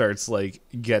it starts, like,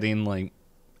 getting, like,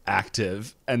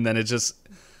 active, and then it just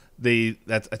I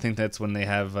think that's when they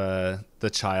have the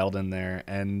child in there,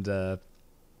 and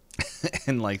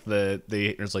and, like,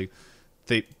 there's, like,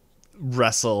 they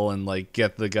wrestle and, like,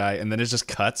 get the guy, and then it just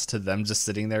cuts to them just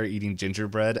sitting there eating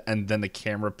gingerbread, and then the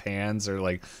camera pans or,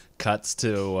 like, cuts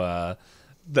to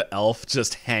the elf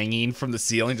just hanging from the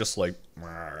ceiling, just like,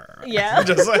 yeah,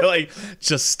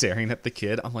 just staring at the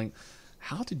kid. I'm like,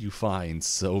 how did you find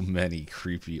so many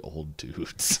creepy old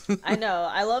dudes? I know.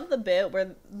 I love the bit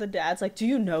where the dad's like, do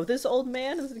you know this old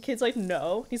man? And the kid's like,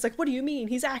 no. He's like, what do you mean?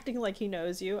 He's acting like he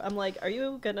knows you. I'm like, are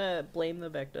you gonna blame the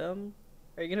victim?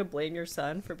 Are you gonna blame your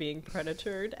son for being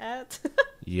predatored at?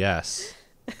 Yes,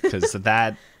 because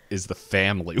that is the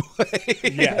family way.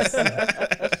 Yes.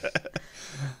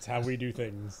 That's how we do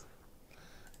things.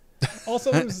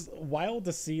 Also, it was wild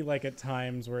to see, like, at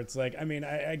times where it's like, I mean,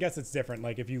 I guess it's different.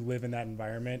 Like, if you live in that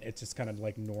environment, it's just kind of,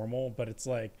 like, normal. But it's,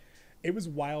 like, it was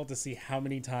wild to see how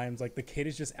many times, like, the kid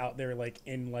is just out there, like,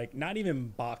 in, like, not even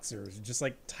boxers, just,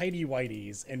 like, tighty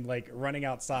whities and, like, running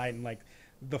outside in, like,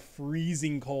 the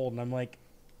freezing cold. And I'm like,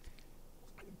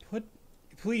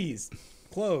 please,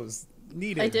 clothes.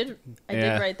 Needed. I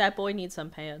did write that boy needs some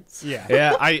pants. Yeah.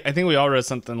 Yeah, I think we all wrote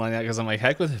something like that because I'm like,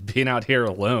 heck with it being out here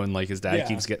alone. Like, his dad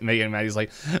keeps making him mad. He's like,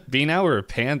 being out with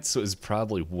pants is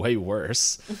probably way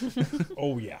worse.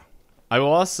 Oh, yeah. I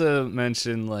will also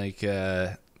mention, like,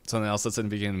 something else that's in the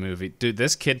beginning of the movie. Dude,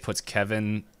 this kid puts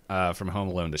Kevin from Home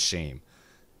Alone to shame.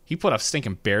 He put a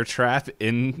stinking bear trap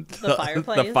in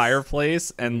the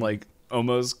fireplace and, like,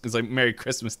 almost is like, Merry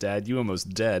Christmas, Dad, you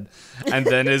almost dead. And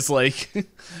then is like,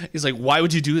 he's like, why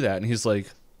would you do that? And he's like,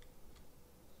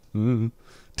 and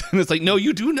it's like, no,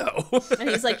 you do know. And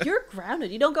he's like, you're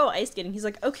grounded, you don't go ice skating. He's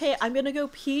like, okay, I'm gonna go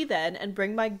pee then and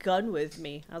bring my gun with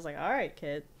me. I was like, all right,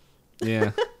 kid.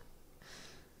 Yeah.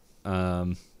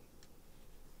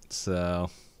 So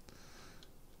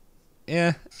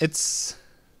yeah, it's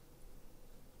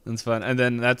fun. And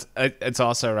then it's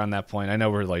also around that point, I know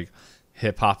we're like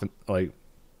hip hop and like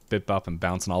bip bop and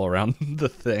bouncing all around the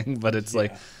thing, but it's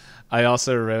like, I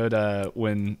also wrote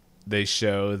when they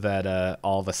show that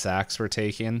all the sacks were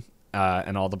taken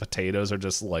and all the potatoes are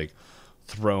just like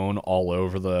thrown all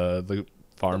over the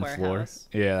farm floor.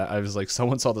 Yeah, I was like,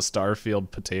 someone saw the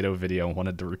Starfield potato video and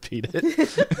wanted to repeat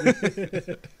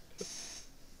it.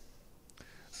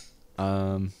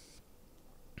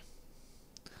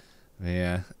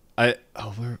 Yeah,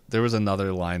 there was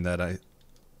another line that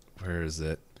where is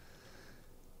it?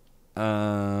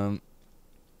 Yeah.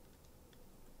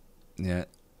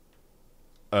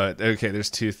 Okay,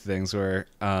 there's two things where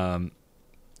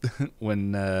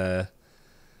when I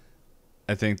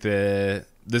think this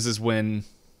is when,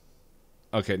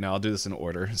 okay, no, I'll do this in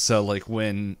order. So like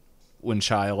when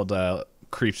Child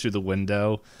creeps through the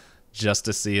window just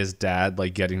to see his dad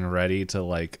like getting ready to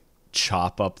like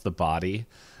chop up the body.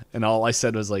 And all I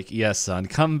said was like, yes, son,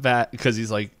 come back. Because he's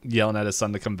like yelling at his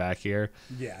son to come back here.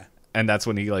 Yeah. And that's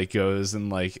when he like goes and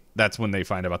like, that's when they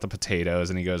find out about the potatoes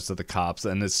and he goes to the cops.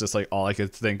 And it's just like, all I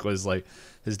could think was like,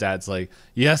 his dad's like,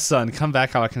 yes, son, come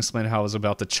back how I can explain how I was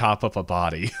about to chop up a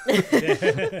body.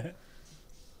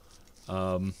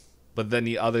 But then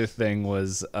the other thing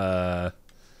was,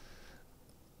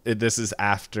 this is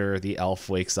after the elf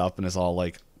wakes up and is all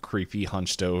like creepy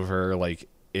hunched over, like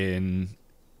in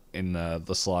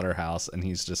the slaughterhouse, and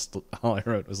he's just, all I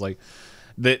wrote was like,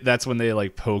 that's when they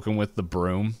like poke him with the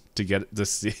broom to get to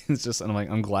see. It's just, and I'm like,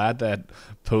 I'm glad that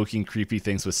poking creepy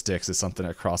things with sticks is something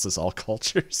that crosses all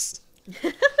cultures.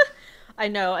 I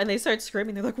know, and they start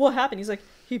screaming. They're like, what happened? He's like,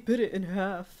 he bit it in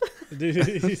half.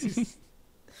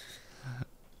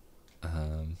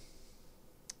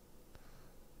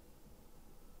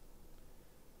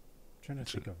 trying to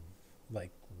think of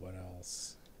like what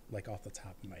else, like off the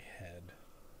top of my head.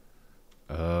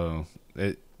 Oh,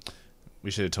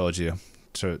 we should have told you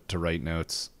to write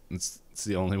notes. It's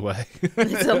the only way.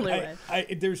 It's the only way.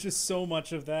 There's just so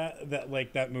much of that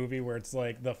like that movie where it's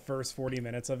like the first 40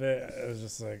 minutes of it, it was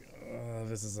just like,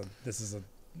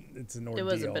 it's an ordeal. It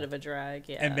was a bit of a drag,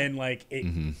 yeah. And then like it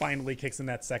finally kicks in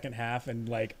that second half, and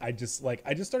like I just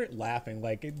started laughing,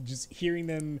 like just hearing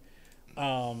them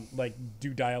like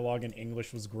do dialogue in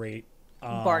English was great.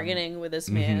 Bargaining with this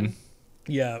man.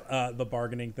 Yeah, the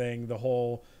bargaining thing, the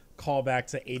whole callback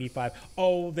to 85.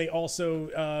 Oh, they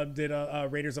also did a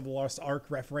Raiders of the Lost Ark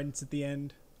reference at the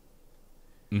end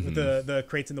with the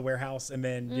crates in the warehouse, and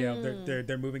then you know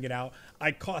they're moving it out.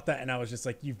 I caught that, and I was just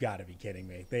like, "You've got to be kidding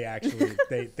me!" They actually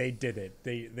they did it.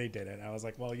 They did it. And I was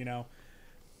like, "Well, you know,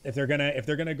 if they're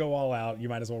gonna go all out, you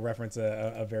might as well reference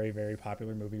a very, very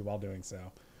popular movie while doing so."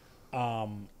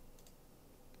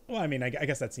 Well, I mean, I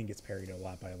guess that scene gets parodied a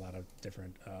lot by a lot of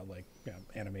different like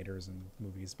animators and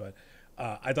movies, but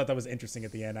I thought that was interesting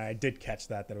at the end. I did catch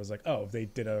that it was like, oh, they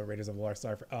did a Raiders of the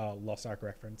Lost Ark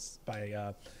reference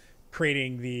by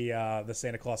creating the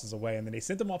Santa Clauses away, and then they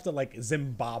sent them off to like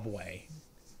Zimbabwe.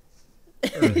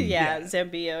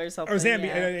 Zambia or something. Or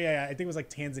Zambia, yeah. I think it was like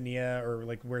Tanzania or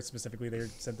like where specifically they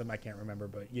sent them. I can't remember,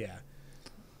 but yeah.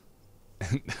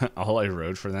 All I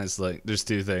wrote for that is like there's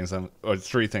two things or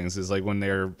three things is like when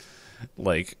they're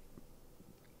like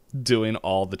doing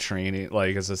all the training,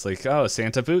 like it's just like, oh,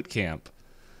 Santa boot camp,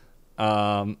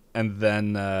 and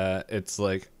then it's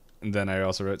like, and then I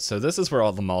also wrote, so this is where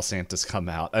all the mall Santas come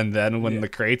out. And then when the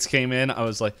crates came in, I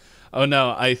was like, oh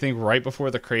no, I think right before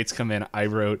the crates come in, I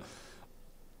wrote,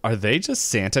 are they just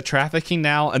Santa trafficking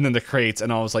now? And then the crates,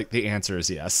 and I was like, the answer is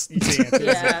yes.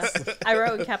 I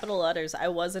wrote in capital letters, I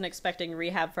wasn't expecting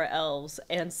rehab for elves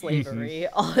and slavery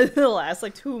all in the last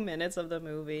like 2 minutes of the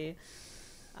movie.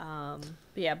 But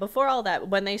yeah, before all that,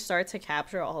 when they start to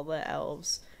capture all the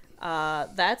elves,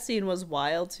 that scene was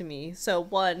wild to me. So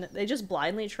one, they just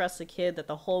blindly trust a kid that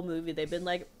the whole movie they've been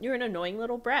like, you're an annoying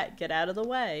little brat, get out of the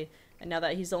way. And now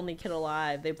that he's the only kid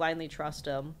alive, they blindly trust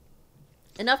him.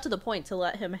 Enough to the point to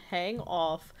let him hang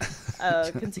off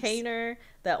a container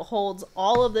that holds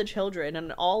all of the children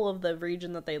and all of the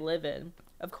region that they live in.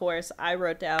 Of course, I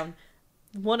wrote down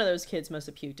one of those kids must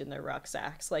have puked in their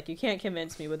rucksacks. Like, you can't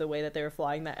convince me with the way that they were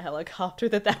flying that helicopter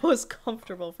that was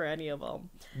comfortable for any of them.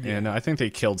 Yeah, no, I think they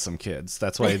killed some kids.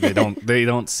 That's why they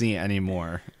don't see any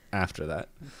more after that.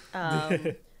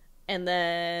 And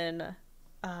then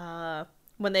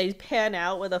when they pan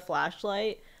out with a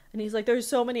flashlight, and he's like, there's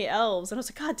so many elves. And I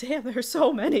was like, God damn, there's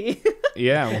so many.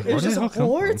 Yeah. There's just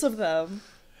hordes of them.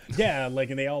 Yeah, like,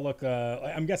 and they all look,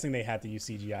 I'm guessing they had to use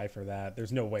CGI for that.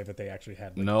 There's no way that they actually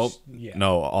had. Like, nope.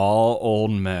 No, all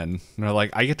old men. And they're like,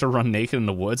 I get to run naked in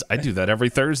the woods. I do that every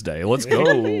Thursday. Let's go.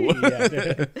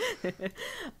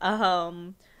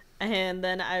 And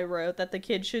then I wrote that the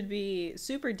kid should be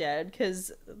super dead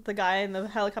because the guy in the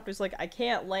helicopter's like, I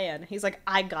can't land. He's like,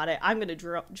 I got it. I'm going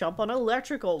to jump on an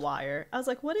electrical wire. I was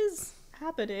like, what is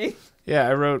happening? Yeah,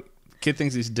 I wrote, kid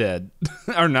thinks he's dead.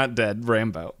 Or not dead,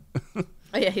 Rambo.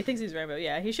 Oh, yeah, he thinks he's Rambo.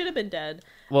 Yeah, he should have been dead.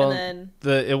 Well, and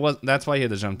then that's why he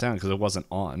had to jump down, because it wasn't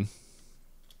on.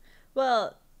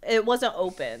 Well, it wasn't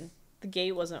open. The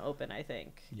gate wasn't open, I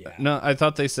think. Yeah. No, I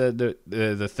thought they said that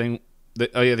the thing...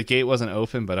 the gate wasn't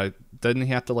open, but didn't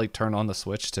he have to like turn on the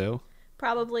switch too?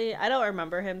 Probably. I don't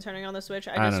remember him turning on the switch.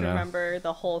 I just remember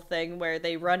the whole thing where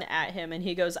they run at him and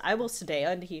he goes, I will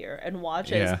stand here and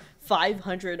watch as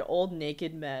 500 old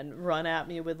naked men run at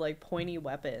me with like pointy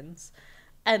weapons.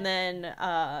 And then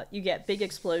you get big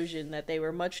explosion that they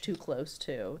were much too close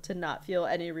to not feel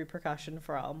any repercussion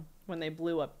from when they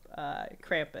blew up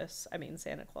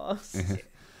Santa Claus.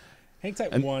 Hang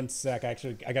tight one sec.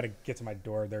 Actually, I got to get to my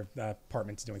door. Their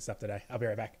apartment's doing stuff today. I'll be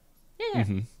right back. Yeah.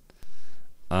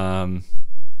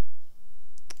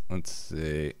 Let's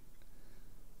see.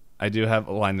 I do have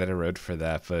a line that I wrote for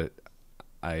that, but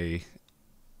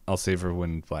I'll save her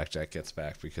when Blackjack gets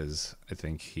back because I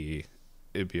think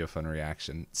it'd be a fun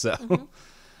reaction. So,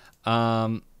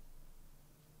 so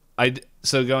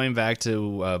going back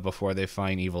to before they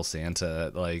find evil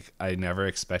Santa, like I never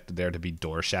expected there to be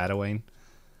door shadowing,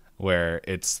 where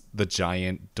it's the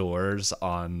giant doors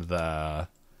on the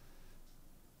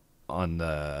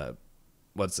the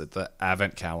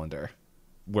advent calendar,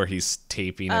 where he's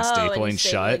taping and stapling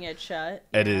shut. It shut.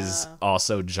 It is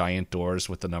also giant doors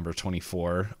with the number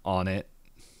 24 on it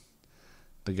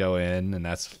to go in, and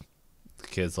that's the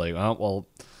kid's like, oh well,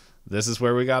 this is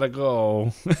where we gotta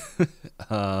go.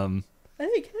 I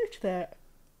didn't catch that.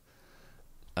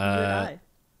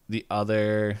 the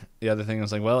other thing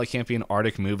was like, well, it can't be an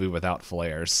Arctic movie without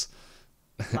flares.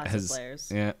 Lots of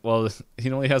flares. Yeah, well,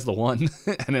 he only has the one,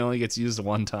 and it only gets used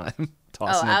one time.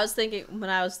 I was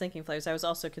thinking flares, I was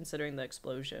also considering the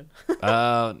explosion.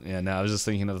 Yeah, no, I was just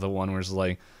thinking of the one where it's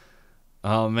like,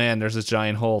 oh man, there's this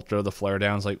giant hole, throw the flare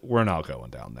down. It's like, we're not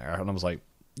going down there. And I was like,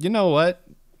 you know what?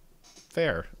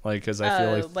 Fair. Like, because I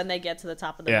feel like when they get to the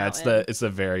top of the mountain. it's the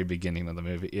very beginning of the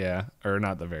movie. Yeah, or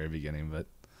not the very beginning, but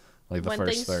like the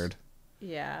first third.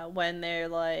 Yeah, when they're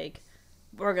like,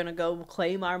 we're gonna go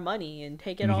claim our money and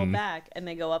take it all back, and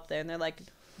they go up there and they're like,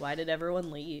 why did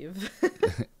everyone leave?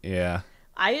 Yeah.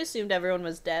 I assumed everyone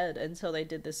was dead until they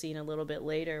did the scene a little bit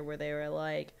later where they were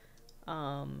like,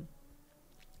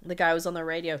 the guy was on the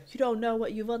radio, you don't know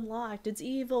what you've unlocked, it's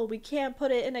evil, we can't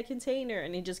put it in a container,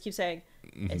 and he just keeps saying,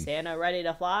 is Santa ready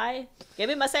to fly? Give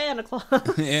me my Santa Claus.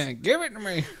 Yeah, give it to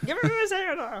me. Give me my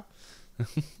Santa.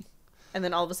 And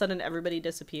then all of a sudden everybody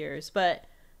disappears. But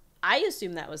I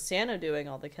assume that was Santa doing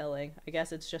all the killing. I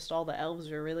guess it's just all the elves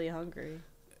are really hungry.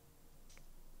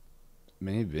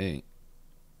 Maybe.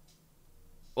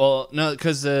 Well, no,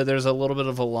 because there's a little bit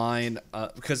of a line,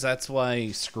 because that's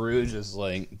why Scrooge is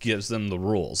like, gives them the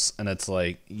rules. And it's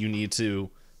like, you need to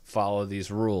follow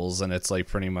these rules. And it's like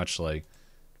pretty much like,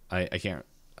 I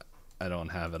don't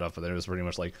have it up, but it was pretty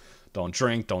much like, don't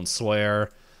drink, don't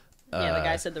swear. Yeah, the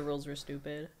guy said the rules were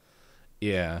stupid.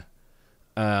 Yeah.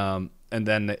 And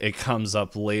then it comes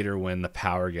up later when the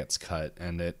power gets cut,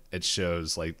 and it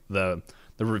shows like the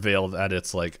reveal that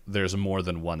it's like there's more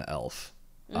than one elf,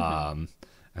 and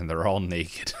they're all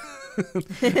naked.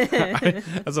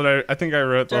 That's what I think I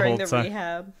wrote during the whole time.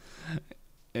 Rehab.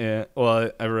 Yeah,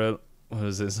 well, I wrote, what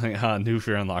was this? Like, new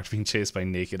fear unlocked: being chased by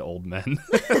naked old men.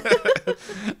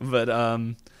 But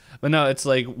no, it's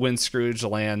like when Scrooge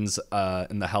lands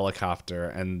in the helicopter,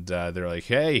 and they're like,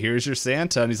 "Hey, here's your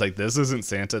Santa," and he's like, "This isn't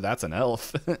Santa, that's an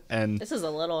elf." And this is a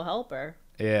little helper.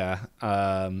 Yeah,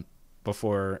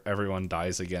 before everyone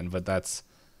dies again. But that's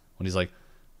when he's like,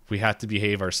 "We have to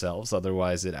behave ourselves,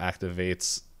 otherwise it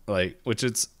activates." Like, which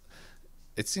it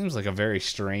seems like a very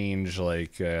strange,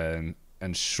 like, and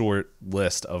short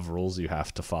list of rules you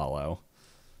have to follow.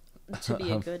 To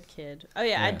be a good kid. Oh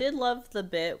yeah, I did love the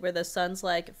bit where the son's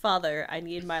like, "Father, I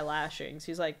need my lashings."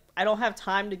 He's like, "I don't have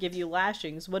time to give you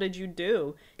lashings. What did you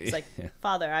do?" He's like,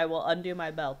 "Father, I will undo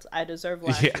my belt. I deserve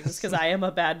lashings because I am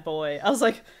a bad boy." I was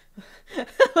like,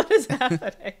 what is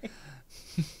happening?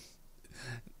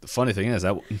 The funny thing is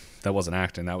that wasn't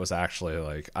acting. That was actually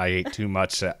like, I ate too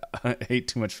much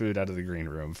food out of the green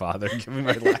room. Father, give me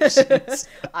my lashings.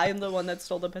 I am the one that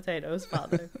stole the potatoes,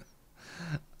 Father.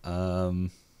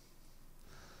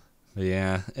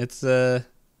 Yeah, it's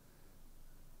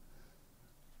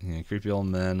creepy old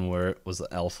men was the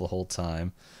elf the whole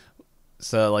time.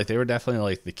 So like they were definitely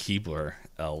like the Keebler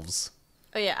elves.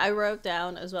 Oh yeah, I wrote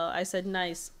down as well. I said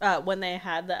nice when they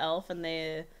had the elf and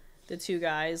the two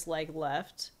guys like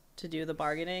left to do the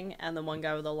bargaining, and the one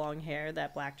guy with the long hair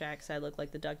that Blackjack said looked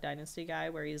like the Duck Dynasty guy,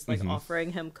 where he's like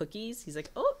offering him cookies. He's like,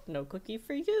 "Oh, no cookie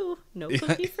for you, no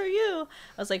cookie for you."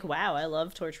 I was like, wow, I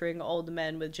love torturing old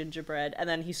men with gingerbread. And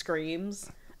then he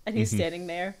screams, and he's standing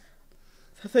there.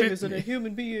 The thing isn't a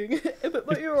human being. It bit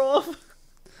my ear off.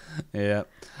 Yeah,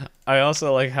 I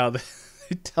also like how they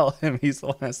tell him he's the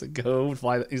one that has to go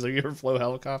fly. He's like, "You ever flew a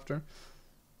helicopter?"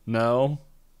 No.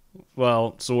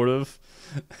 Well, sort of.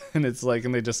 And it's like,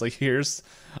 and they just like, here's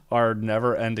our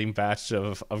never-ending batch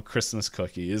of Christmas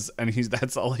cookies, and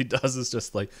that's all he does is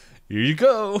just like, here you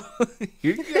go,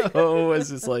 here you go. It's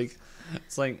just like,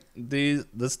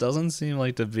 this doesn't seem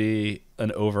like to be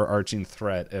an overarching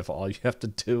threat if all you have to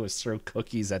do is throw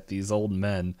cookies at these old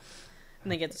men.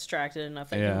 And they get distracted enough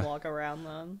they can walk around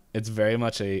them. It's very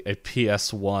much a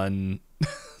PS1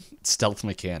 stealth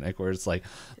mechanic where it's like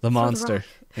the monster.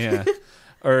 Yeah.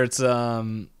 Or it's I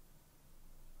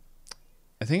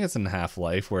think it's in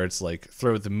Half-Life where it's like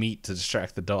throw the meat to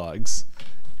distract the dogs.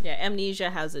 Yeah, Amnesia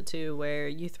has it too, where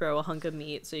you throw a hunk of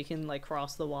meat so you can like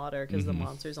cross the water because the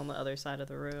monster's on the other side of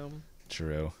the room.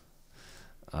 True.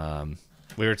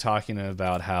 We were talking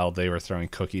about how they were throwing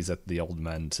cookies at the old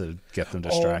men to get them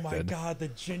distracted. Oh my god, the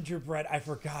gingerbread! I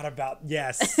forgot about.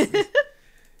 Yes.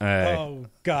 Oh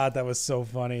god, that was so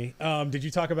funny. Did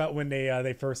you talk about when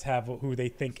they first have who they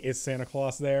think is Santa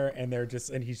Claus there, and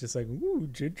he's just like, ooh,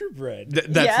 gingerbread.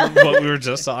 That's what we were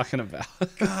just talking about.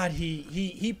 God,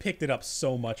 he picked it up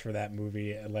so much for that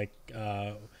movie. Like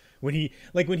when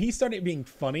he started being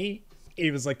funny,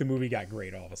 it was like the movie got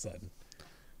great all of a sudden.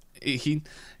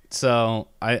 So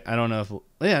I don't know if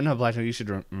Blackjack, you should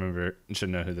know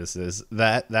who this is.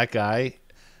 That guy.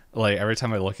 Like, every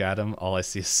time I look at him, all I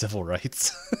see is civil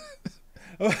rights.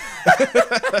 Okay.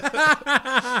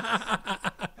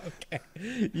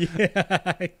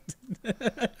 Yeah.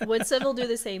 Would Sybil do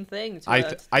the same thing to I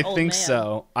old think man?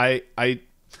 so. I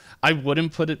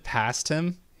wouldn't put it past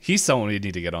him. He's someone we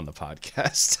need to get on the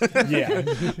podcast. Yeah.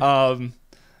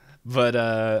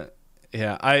 But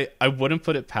yeah, I wouldn't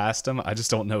put it past him. I just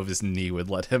don't know if his knee would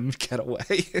let him get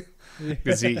away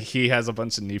because he has a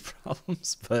bunch of knee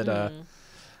problems. But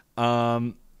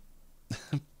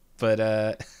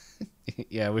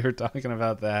yeah, we were talking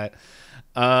about that.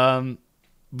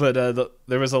 But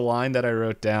there was a line that I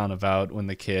wrote down about when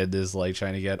the kid is like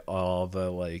trying to get all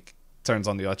the like turns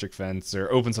on the electric fence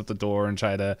or opens up the door and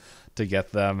try to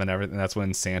get them and everything. That's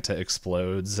when Santa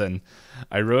explodes. And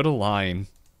I wrote a line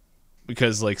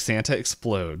because like Santa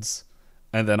explodes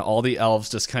and then all the elves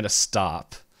just kind of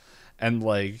stop and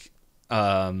like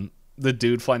the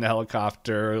dude flying the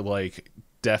helicopter like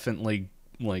definitely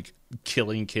like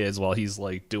killing kids while he's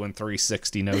like doing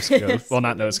 360 no scopes. Well,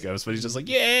 not no scopes, but he's just like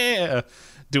yeah,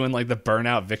 doing like the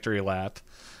burnout victory lap.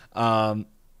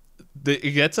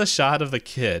 It gets a shot of the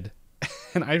kid.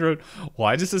 And I wrote,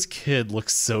 why does this kid look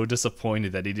so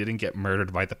disappointed that he didn't get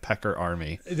murdered by the Pecker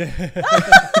army?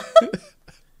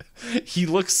 He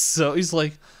looks so, he's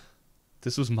like,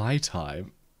 this was my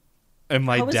time. And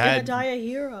my I was dad gonna die a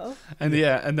hero. And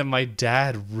yeah, and then my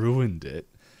dad ruined it.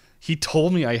 He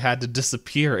told me I had to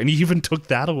disappear, and he even took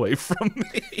that away from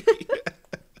me.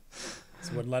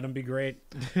 This would let him be great.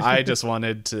 I just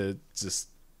wanted to just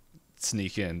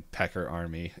sneak in Pecker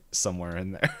Army somewhere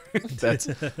in there. that's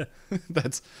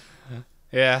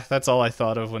yeah, that's all I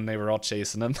thought of when they were all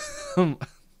chasing him.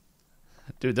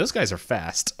 Dude, those guys are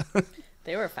fast.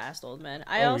 They were fast old men.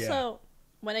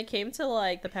 When it came to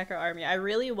like the Pecker army, I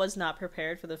really was not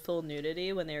prepared for the full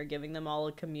nudity when they were giving them all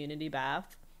a community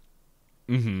bath.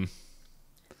 Mm-hmm.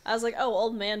 I was like, oh,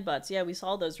 old man butts. Yeah, we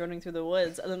saw those running through the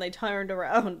woods. And then they turned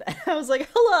around. I was like,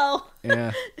 hello.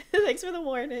 Yeah. Thanks for the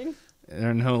warning.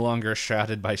 They're no longer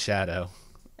shrouded by shadow.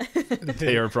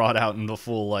 They are brought out in the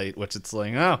full light, which it's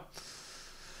like, oh,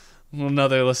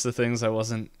 another list of things I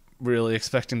wasn't really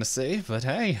expecting to see, but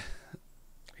hey.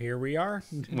 Here we are.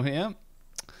 Well, yeah.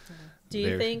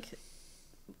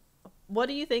 What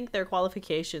do you think their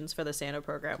qualifications for the Santa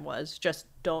program was? Just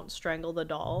don't strangle the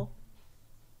doll?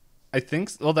 I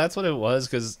think, well, that's what it was,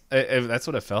 because that's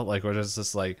what it felt like, where it's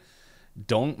just like,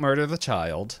 don't murder the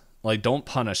child, like, don't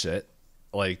punish it,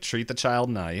 like, treat the child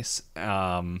nice,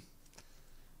 and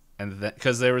then,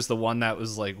 because there was the one that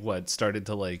was, like, started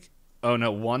to, like,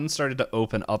 one started to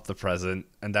open up the present,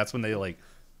 and that's when they, like,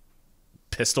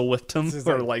 pistol whipped him,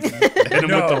 or, like, hit him with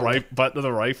the butt of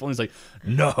the rifle, and he's like,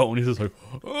 no, and he's just like,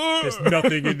 oh. There's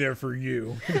nothing in there for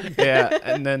you. Yeah,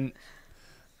 and then,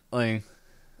 like,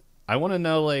 I want to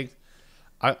know, like,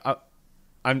 I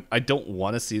don't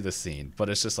want to see the scene, but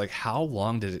it's just like, how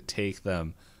long did it take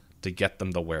them to get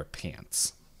them to wear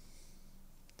pants?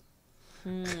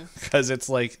 Because it's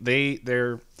like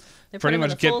they're pretty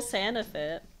much full Santa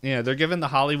fit. Yeah, they're given the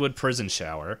Hollywood prison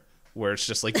shower, where it's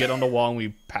just like, get on the wall and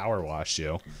we power wash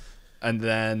you, and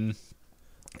then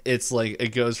it's like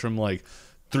it goes from like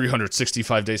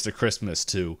 365 days to Christmas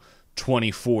to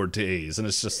 24 days, and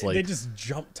it's just like they just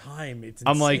jump time. It's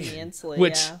insane. I'm like,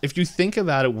 which if you think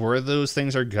about it, where those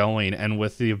things are going, and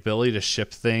with the ability to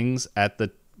ship things at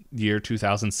the year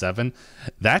 2007,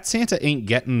 that Santa ain't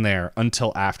getting there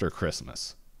until after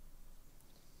Christmas.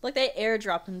 Like, they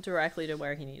airdropped him directly to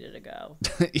where he needed to go.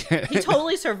 Yeah. He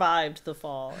totally survived the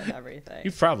fall and everything.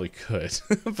 You probably could,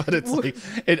 but it's like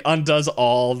it undoes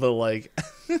all the like.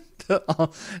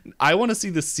 I want to see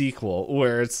the sequel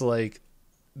where it's like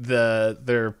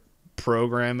their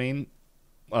programming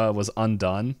was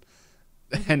undone,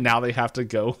 and now they have to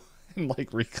go and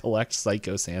like recollect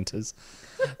Psycho Santas.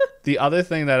 The other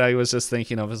thing that I was just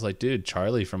thinking of is like, dude,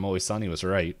 Charlie from Always Sunny was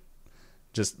right.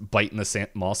 Just biting the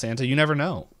mall Santa, you never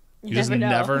know. You just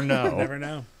never know. Never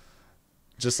know.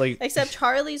 Just like, except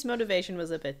Charlie's motivation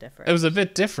was a bit different. It was a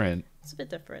bit different. It's a bit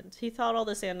different. He thought all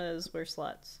the Santas were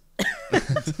sluts.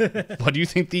 What do you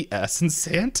think the S in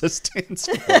Santa stands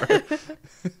for?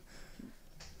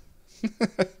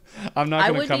 I'm not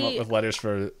going to come up with letters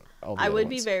for all the I other would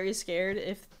ones. be very scared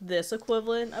if this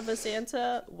equivalent of a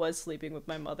Santa was sleeping with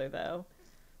my mother, though.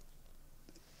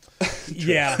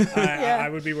 Yeah, I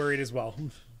would be worried as well.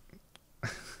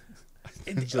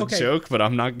 It's a joke, but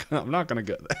I'm not going to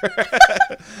go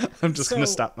there. I'm just going to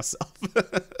stop myself.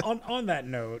 on that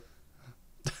note,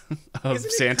 of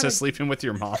Santa sleeping with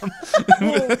your mom.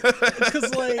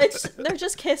 Because like they're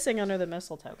just kissing under the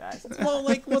mistletoe, guys. well,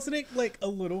 like wasn't it like a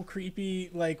little creepy,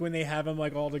 like when they have them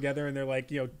like all together and they're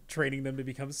like, you know, training them to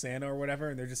become Santa or whatever,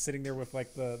 and they're just sitting there with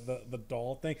like the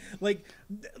doll thing, like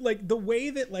the way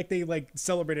that like they like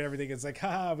celebrated everything is like,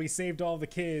 haha, we saved all the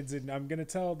kids, and I'm gonna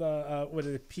tell the what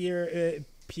is it, Pierre, I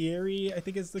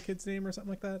think is the kid's name or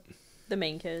something like that. The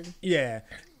main kid. Yeah,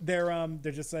 they're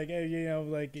just like, hey, you know,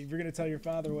 like you're gonna tell your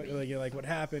father what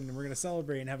happened, and we're gonna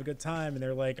celebrate and have a good time. And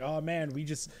they're like, oh man, we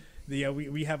just,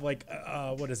 we have like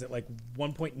what is it, like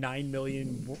 $1.9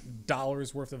 million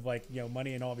worth of like, you know,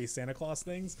 money and all these Santa Claus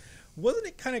things. Wasn't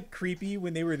it kind of creepy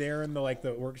when they were there in the like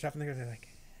the workshop and they're like,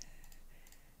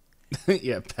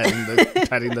 yeah,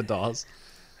 petting the dolls.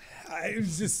 It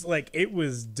was just like, it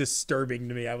was disturbing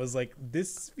to me. I was like,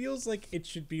 this feels like it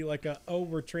should be like a, oh,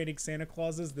 we're trading Santa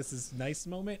Clauses, this is nice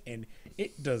moment, and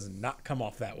it does not come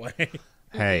off that way.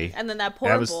 Hey. And then that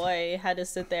poor boy had to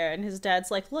sit there, and his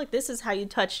dad's like, look, this is how you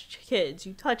touch kids.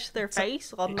 You touch their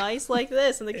face all nice like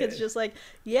this. And the kid's just like,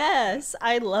 yes,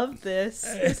 I love this.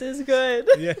 This is good.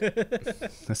 Yeah.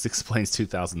 This explains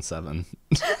 2007.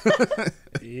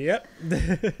 Yep.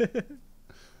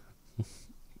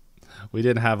 We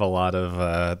didn't have a lot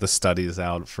of the studies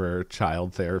out for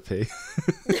child therapy.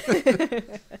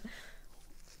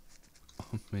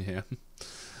 Oh, man.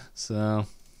 So,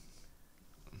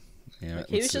 yeah.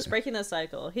 He was just breaking the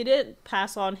cycle. He didn't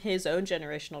pass on his own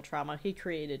generational trauma. He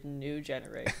created new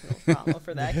generational trauma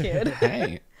for that kid.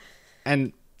 Hey.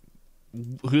 And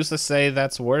who's to say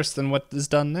that's worse than what is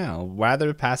done now?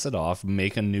 Rather pass it off,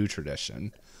 make a new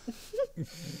tradition.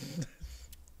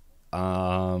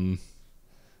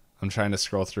 I'm trying to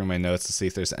scroll through my notes to see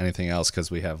if there's anything else because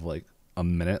we have like a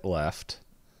minute left.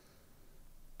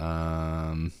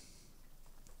 I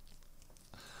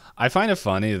find it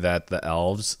funny that the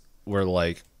elves were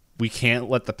like, we can't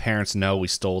let the parents know we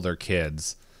stole their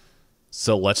kids,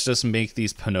 so let's just make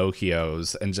these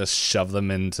Pinocchios and just shove them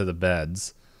into the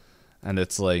beds. And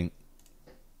it's like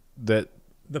that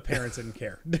The parents didn't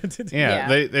care. yeah.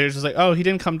 They're just like, oh, he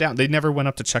didn't come down. They never went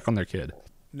up to check on their kid.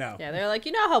 No. Yeah, they're like,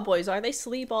 you know how boys are. They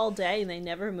sleep all day and they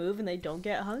never move and they don't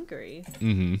get hungry.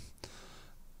 Mm-hmm.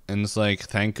 And it's like,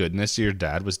 thank goodness your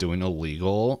dad was doing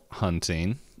illegal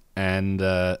hunting and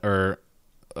or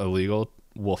illegal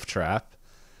wolf trap.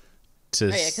 Oh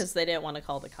yeah, because they didn't want to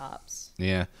call the cops.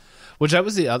 Yeah, which that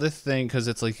was the other thing, because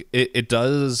it's like it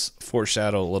does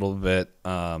foreshadow a little bit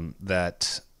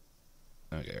that.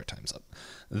 Okay, our time's up.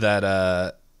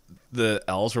 That the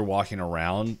elves were walking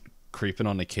around creeping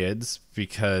on the kids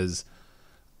because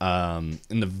in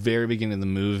the very beginning of the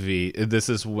movie, this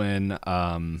is when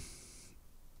I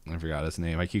forgot his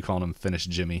name. I keep calling him Finish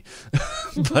Jimmy.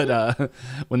 But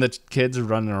when the kid's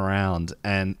running around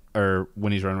or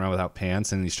when he's running around without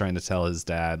pants and he's trying to tell his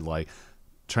dad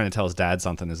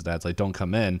something, his dad's like, don't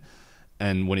come in.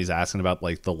 And when he's asking about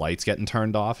like the lights getting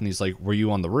turned off and he's like, were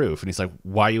you on the roof? And he's like,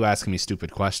 why are you asking me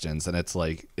stupid questions? And it's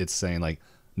like, it's saying like,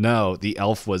 no, the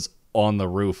elf was on the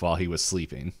roof while he was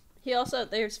sleeping. He also,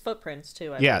 there's footprints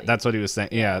too. I yeah, believe. that's what he was saying.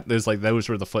 Yeah, there's like, those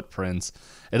were the footprints.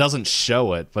 It doesn't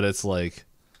show it, but it's like,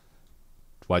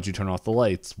 why'd you turn off the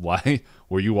lights? Why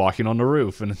were you walking on the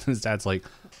roof? And his dad's like,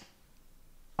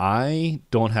 I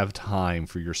don't have time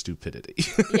for your stupidity.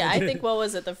 Yeah, I think, what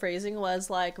was it? The phrasing was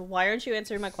like, why aren't you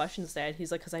answering my questions, Dad?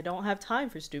 He's like, because I don't have time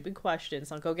for stupid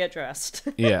questions. I'll go get dressed.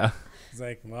 Yeah. He's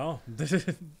like, well,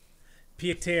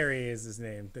 Pieteri is his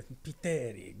name.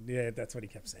 Pieteri. Yeah, that's what he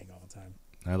kept saying all the time.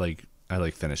 I like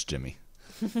Finish Jimmy.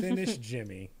 Finish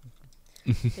Jimmy.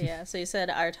 Yeah, so you said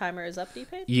our timer is up,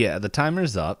 D-Page? Yeah, the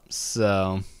timer's up,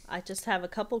 so... I just have a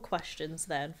couple questions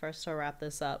then, first to wrap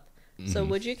this up. So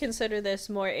would you consider this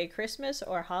more a Christmas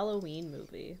or Halloween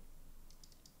movie?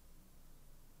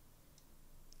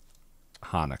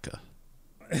 Hanukkah.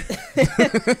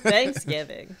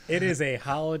 Thanksgiving. It is a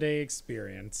holiday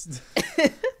experience.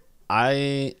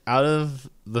 Out of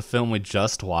the film we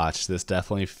just watched, this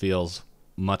definitely feels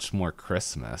much more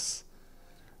Christmas.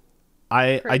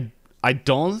 I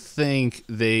don't think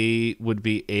they would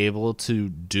be able to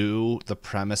do the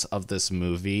premise of this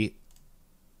movie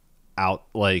out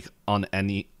like on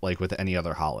any like with any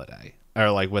other holiday or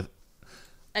like with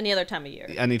any other time of year.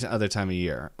 Any other time of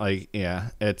year. Like,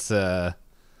 yeah, it's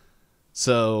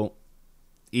so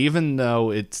even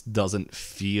though it doesn't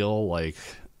feel like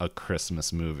a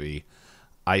Christmas movie,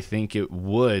 I think it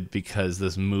would, because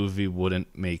this movie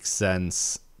wouldn't make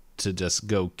sense to just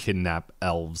go kidnap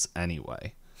elves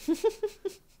anyway.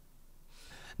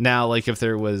 Now, like if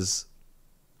there was,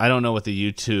 I don't know what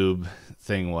the YouTube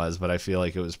thing was, but I feel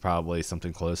like it was probably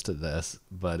something close to this.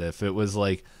 But if it was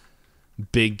like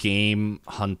big game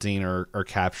hunting or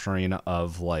capturing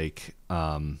of like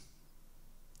I'm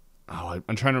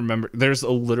trying to remember. There's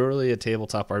literally a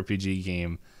tabletop RPG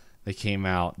game that came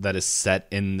out that is set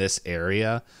in this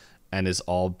area and is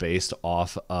all based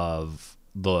off of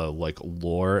the like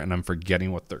lore, and I'm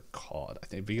forgetting what they're called. I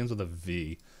think it begins with a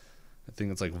V. I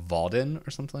think it's like Valden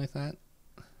or something like that.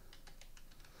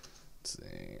 Let's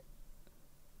see.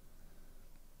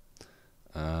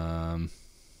 Let's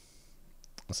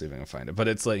see if I can find it. But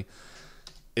it's like,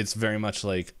 it's very much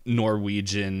like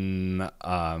Norwegian,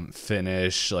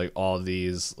 Finnish, like all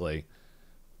these like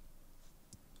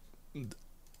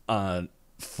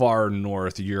far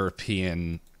north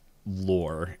European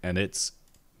lore, and it's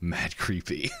mad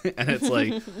creepy. And it's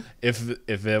like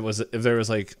if there was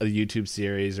like a YouTube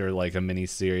series or like a mini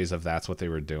series of that's what they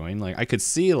were doing, like I could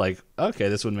see like, okay,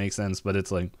 this would make sense. But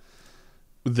it's like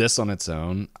this on its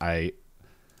own,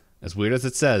 as weird as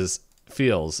it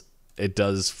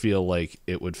does feel like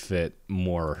it would fit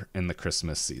more in the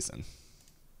Christmas season.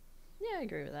 Yeah, I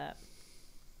agree with that.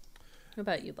 What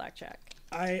about you, Blackjack?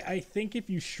 I think if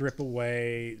you strip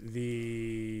away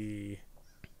the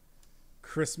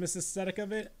Christmas aesthetic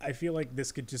of it, I feel like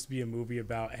this could just be a movie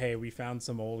about, hey, we found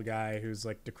some old guy who's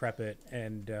like decrepit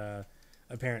and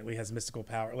apparently has mystical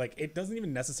power. Like, it doesn't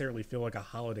even necessarily feel like a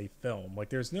holiday film. Like,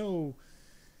 there's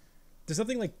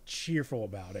something like cheerful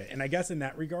about it. And I guess in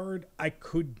that regard, I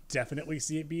could definitely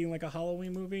see it being like a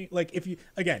Halloween movie. Like, if you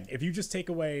just take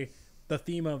away the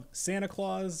theme of Santa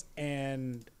Claus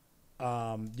and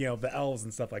the elves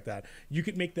and stuff like that, you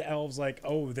could make the elves like,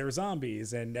 oh, they're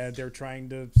zombies and they're trying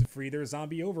to free their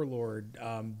zombie overlord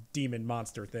demon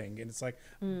monster thing, and it's like,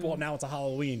 well, now it's a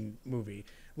Halloween movie.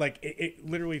 Like, it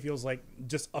literally feels like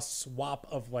just a swap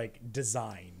of like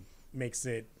design makes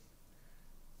it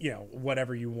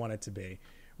whatever you want it to be.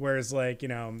 Whereas like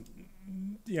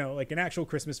like an actual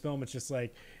Christmas film, it's just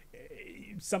like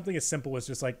something as simple as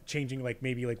just like changing like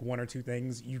maybe like one or two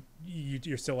things,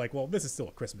 you're still like, well, this is still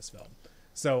a Christmas film.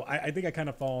 So I think I kind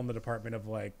of fall in the department of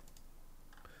like,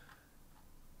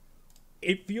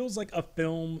 it feels like a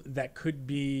film that could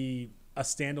be a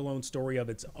standalone story of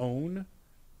its own,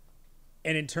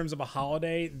 and in terms of a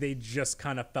holiday, they just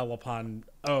kind of fell upon,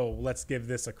 oh, let's give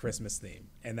this a Christmas theme,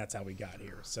 and that's how we got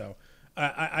here. So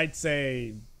I'd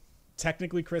say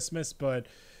technically Christmas, but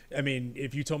I mean,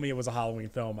 if you told me it was a Halloween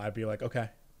film, I'd be like, okay.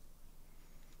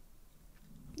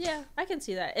 Yeah, I can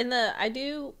see that. I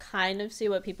do kind of see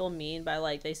what people mean by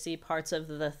like they see parts of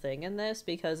The Thing in this,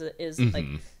 because it is like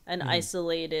an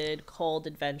isolated, cold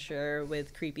adventure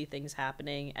with creepy things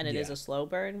happening, and it is a slow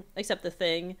burn. Except The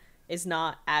Thing is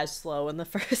not as slow in the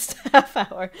first half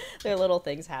hour. There are little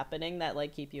things happening that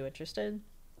like keep you interested.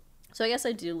 So I guess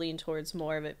I do lean towards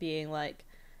more of it being like,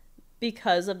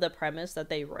 because of the premise that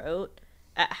they wrote,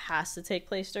 it has to take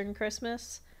place during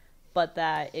Christmas, but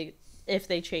that if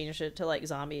they changed it to like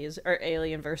zombies or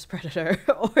Alien vs Predator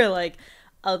or like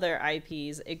other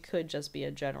IPs, it could just be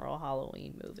a general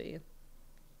Halloween movie.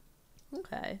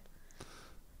 Okay.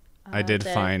 I did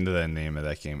find the name of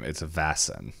that game. It's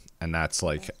Vaesen, and that's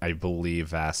like, I believe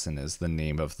Vaesen is the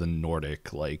name of the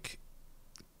Nordic like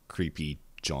creepy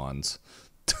Johns.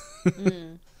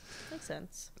 Makes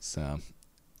sense. So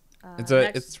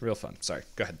it's real fun. Sorry,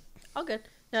 go ahead. All good.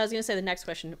 No, I was gonna say the next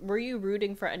question. Were you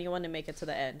rooting for anyone to make it to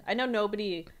the end? I know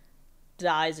nobody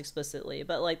dies explicitly,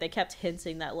 but like they kept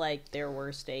hinting that like there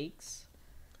were stakes.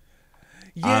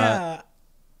 Yeah.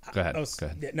 Go ahead. Go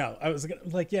ahead. No, I was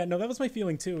like, yeah, no, that was my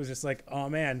feeling too. It was just like, oh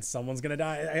man, someone's gonna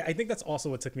die. I think that's also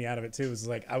what took me out of it too. It was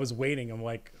like I was waiting. I'm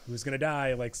like, who's gonna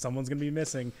die? Like someone's gonna be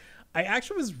missing. I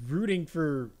actually was rooting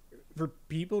for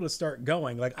people to start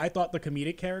going. Like I thought the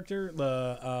comedic character,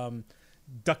 the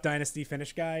Duck Dynasty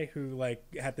Finnish guy who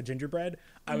like had the gingerbread,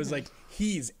 I was like,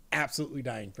 he's absolutely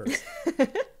dying first.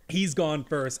 He's gone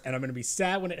first, and I'm gonna be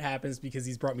sad when it happens because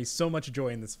he's brought me so much joy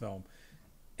in this film.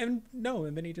 And no,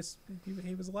 and then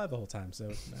he was alive the whole time, so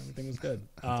everything was good.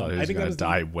 I thought he was going to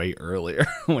die way earlier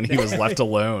when he was left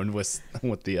alone with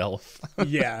the elf.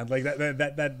 Yeah, like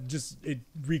that just, it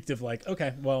reeked of like,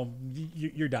 okay, well,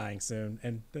 you're dying soon,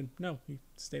 and then no, he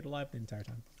stayed alive the entire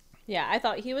time. Yeah, I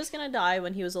thought he was going to die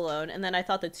when he was alone, and then I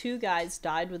thought the two guys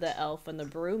died with the elf when the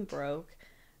broom broke.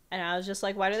 And I was just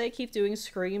like, why do they keep doing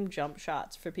scream jump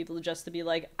shots for people just to be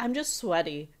like, I'm just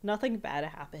sweaty. Nothing bad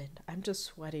happened. I'm just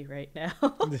sweaty right now.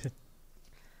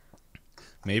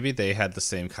 Maybe they had the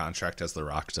same contract as The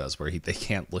Rock does, where they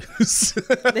can't lose.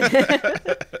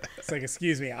 It's like,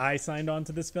 excuse me, I signed on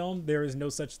to this film. There is no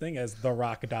such thing as The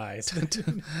Rock dies.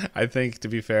 I think, to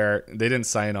be fair, they didn't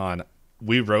sign on.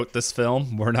 We wrote this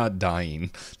film. We're not dying.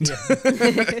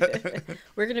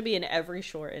 We're going to be in every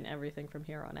short and everything from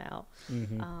here on out.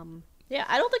 Yeah,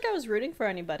 I don't think I was rooting for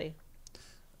anybody.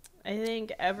 I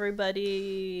think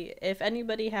everybody, if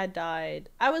anybody had died,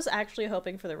 I was actually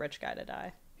hoping for the rich guy to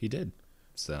die. He did.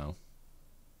 So.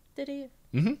 Did he?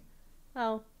 Mm-hmm.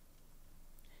 Oh.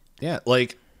 Yeah,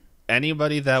 like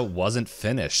anybody that wasn't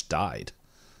finished died.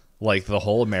 Like the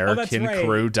whole American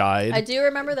crew died. I do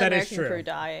remember the That American crew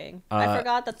dying. I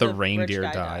forgot that the reindeer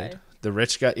reindeer died. The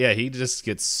rich guy, yeah, he just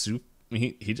gets soup.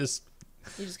 He just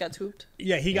got swooped.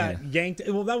 Yeah, he got yanked.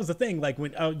 Well, that was the thing. Like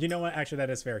when, oh, you know what? Actually,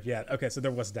 that is fair. Yeah. Okay, so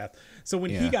there was death. So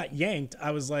when he got yanked, I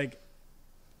was like,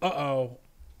 uh-oh,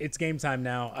 it's game time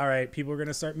now. All right, people are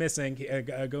gonna start missing,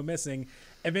 go missing,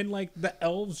 and then like the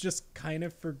elves just kind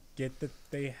of forget that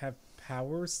they have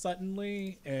powers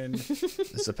suddenly, and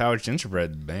it's a powered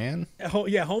gingerbread man.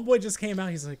 Yeah, homeboy just came out.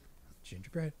 He's like,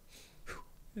 gingerbread,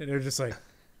 and they're just like,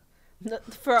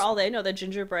 for all they know, the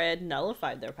gingerbread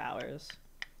nullified their powers.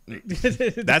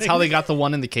 That's how they got the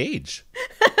one in the cage.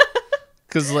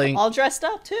 Because like all dressed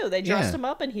up too. They dressed him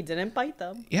up, and he didn't bite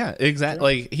them. Yeah,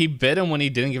 exactly. Like he bit him when he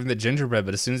didn't give him the gingerbread,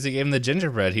 but as soon as he gave him the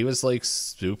gingerbread, he was like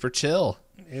super chill.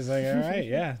 He's like, all right,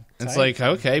 yeah. It's like,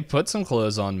 okay, put some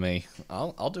clothes on me.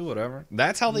 I'll do whatever.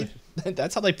 That's how they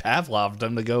Pavloved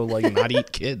him to go like not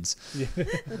eat kids.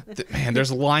 Man,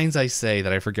 there's lines I say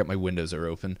that I forget my windows are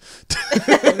open.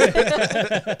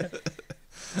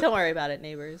 Don't worry about it,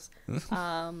 neighbors.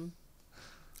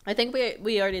 I think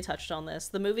we already touched on this.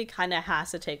 The movie kind of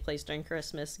has to take place during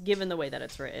Christmas, given the way that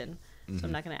it's written. So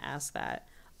I'm not going to ask that.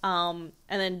 And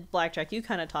then Blackjack, you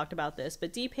kind of talked about this,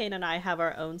 but D-Pain and I have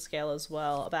our own scale as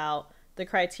well about the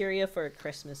criteria for a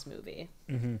Christmas movie.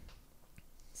 Mm-hmm.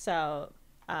 So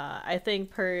I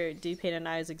think per D-Pain and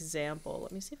I's example,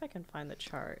 let me see if I can find the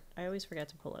chart. I always forget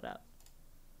to pull it up.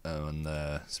 Oh, on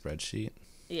the spreadsheet?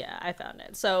 Yeah, I found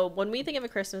it. So when we think of a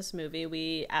Christmas movie,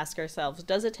 we ask ourselves,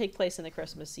 does it take place in the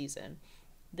Christmas season?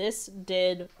 This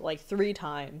did like 3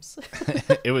 times.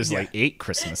 It was like 8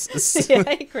 Christmases. Yeah,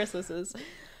 8 Christmases.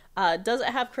 Does it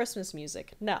have Christmas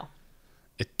music? No.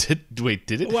 It did. Wait,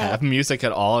 did it have music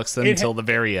at all except until the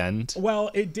very end?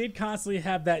 Well, it did constantly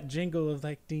have that jingle of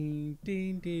like ding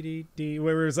ding ding ding ding,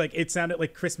 where it was like it sounded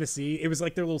like Christmassy. It was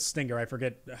like their little stinger. I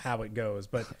forget how it goes,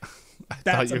 but I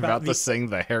thought you were about to sing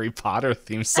the Harry Potter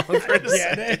theme song for a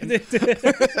second.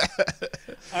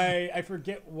 I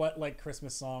forget what like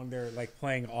Christmas song they're like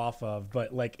playing off of,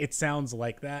 but like it sounds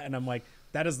like that, and I'm like,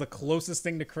 that is the closest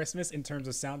thing to Christmas in terms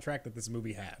of soundtrack that this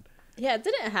movie had. Yeah, it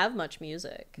didn't have much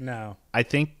music. No. I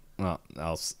think, well,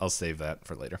 I'll save that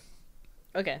for later.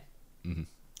 Okay. Mm-hmm.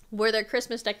 Were there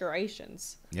Christmas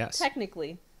decorations? Yes.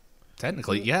 Technically,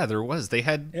 yeah, there was. They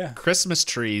had Christmas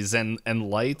trees and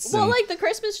lights. Well, like the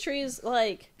Christmas trees,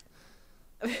 like,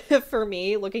 for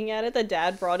me, looking at it, the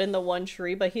dad brought in the one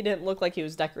tree, but he didn't look like he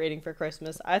was decorating for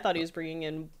Christmas. I thought he was bringing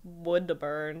in wood to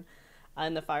burn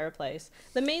in the fireplace.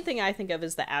 The main thing I think of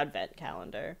is the advent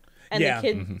calendar.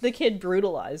 And the kid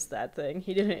brutalized that thing.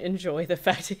 He didn't enjoy the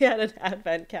fact he had an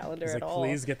advent calendar at all.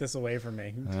 Please get this away from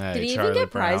me. Did he even get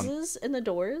prizes in the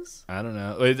doors? I don't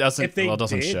know. It doesn't. It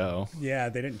doesn't show. Yeah,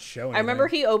 they didn't show anything. I remember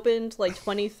he opened like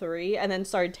 23 and then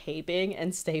started taping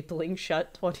and stapling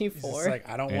shut 24. He's just like,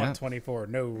 I don't want 24.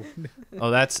 No. Oh,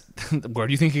 that's where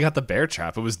do you think he got the bear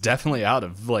trap? It was definitely out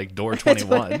of like door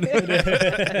 21.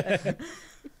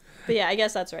 But yeah, I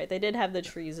guess that's right. They did have the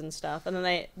trees and stuff, and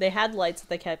then they had lights that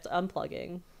they kept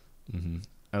unplugging. Mm-hmm.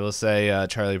 I will say,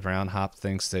 Charlie Brown Hop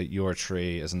thinks that your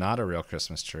tree is not a real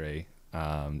Christmas tree.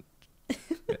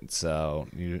 So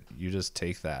you just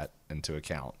take that into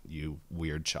account, you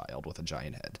weird child with a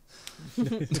giant head.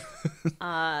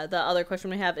 The other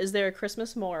question we have, is there a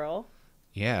Christmas moral?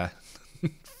 Yeah.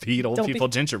 Feed old people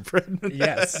gingerbread.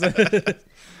 Yes.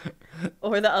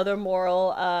 Or the other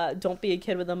moral, don't be a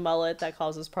kid with a mullet that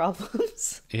causes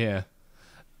problems. Yeah.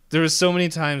 There was so many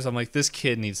times I'm like, this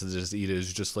kid needs to just eat it.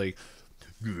 It's just like,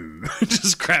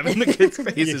 just grabbing the kid's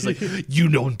face. It's like, you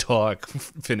don't talk.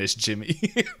 Finish, Jimmy.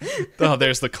 Oh,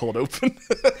 there's the cold open.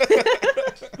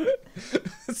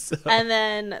 And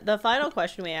then the final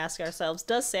question we ask ourselves,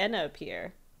 does Santa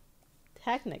appear?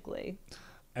 Technically.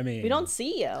 I mean, we don't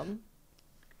see him.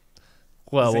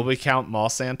 Well, will we count mall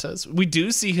Santas? We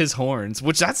do see his horns,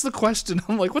 which that's the question.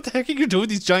 I'm like, what the heck are you doing with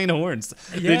these giant horns?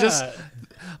 Yeah. They just,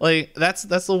 like, that's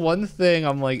the one thing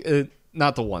I'm like,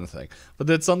 not the one thing, but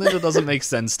that's something that doesn't make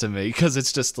sense to me, because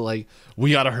it's just like,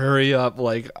 we gotta hurry up.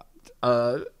 Like,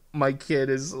 my kid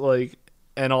is like,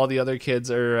 and all the other kids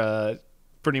are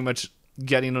pretty much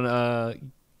getting all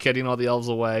the elves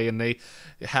away, and they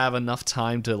have enough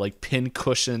time to like pin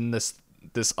cushion this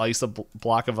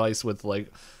block of ice with like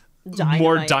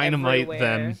more dynamite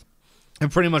than It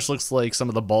pretty much looks like some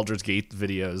of the Baldur's Gate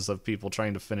videos of people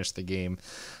trying to finish the game,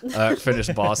 finish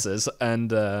bosses, and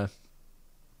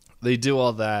they do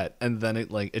all that, and then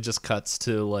it just cuts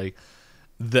to like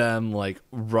them like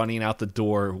running out the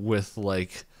door with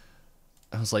like,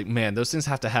 I was like, man, those things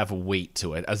have to have weight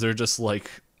to it, as they're just like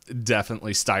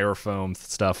definitely styrofoam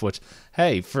stuff. Which,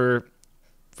 hey, for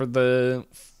the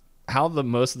how the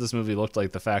most of this movie looked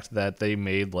like, the fact that they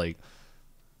made like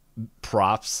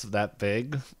props that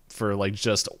big for like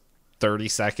just 30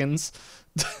 seconds,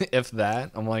 if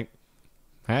that, I'm like,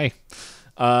 hey.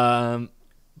 But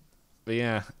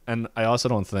yeah, and I also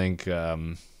don't think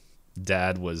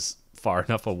Dad was far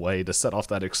enough away to set off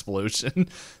that explosion.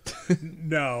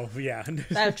 No, yeah.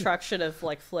 That truck should have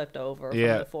like flipped over from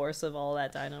the force of all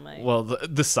that dynamite. Well,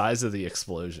 the size of the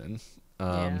explosion.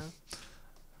 Yeah.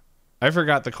 I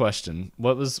forgot the question.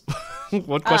 What was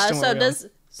what question?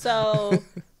 So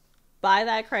by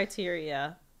that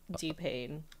criteria,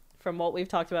 D-Pain, from what we've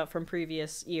talked about from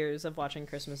previous years of watching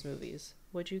Christmas movies,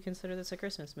 would you consider this a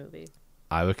Christmas movie?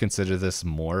 I would consider this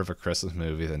more of a Christmas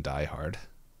movie than Die Hard.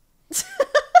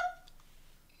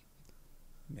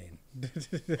 Man.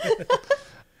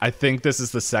 I think this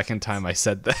is the second time I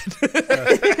said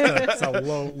that. That's a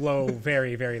low,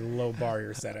 very, very low bar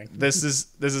you're setting. This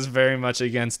is very much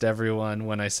against everyone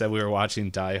when I said we were watching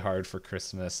Die Hard for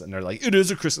Christmas, and they're like, it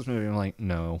is a Christmas movie. I'm like,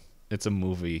 no, it's a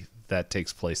movie that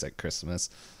takes place at Christmas.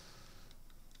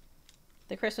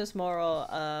 The Christmas moral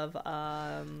of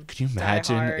could you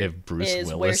imagine if Bruce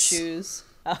Willis wear shoes?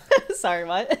 Oh, sorry,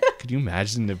 what? Could you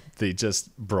imagine if they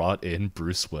just brought in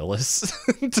Bruce Willis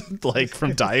like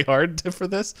from Die Hard for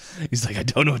this? He's like, I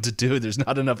don't know what to do. There's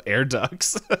not enough air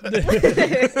ducts.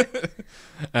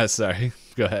 Sorry,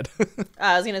 go ahead.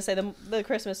 I was gonna say the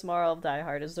Christmas moral of Die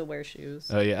Hard is to wear shoes.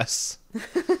 Oh yes,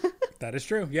 that is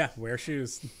true. Yeah, wear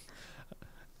shoes,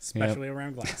 especially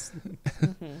around glass.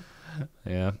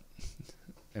 Yeah,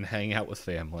 and hang out with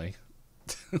family.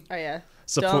 Oh yeah.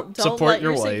 Support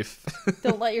your wife.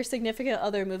 Don't let your significant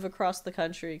other move across the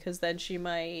country, because then she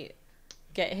might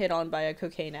get hit on by a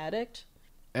cocaine addict.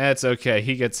 It's okay.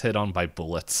 He gets hit on by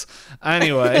bullets.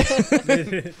 Anyway.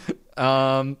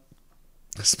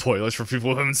 Spoilers for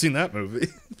people who haven't seen that movie.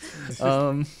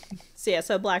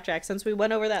 So Blackjack, since we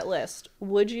went over that list,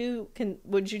 would you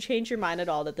change your mind at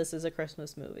all that this is a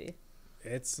Christmas movie?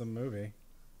 It's a movie.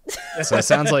 So it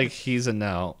sounds like he's a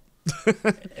no.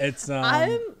 It's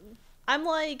I'm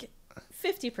like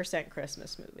 50%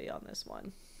 Christmas movie on this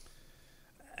one.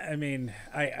 I mean,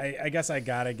 I guess I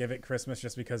gotta give it Christmas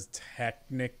just because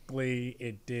technically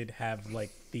it did have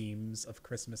like themes of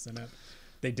Christmas in it.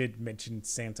 They did mention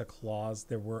Santa Claus.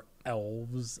 There were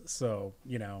elves, so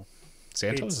you know,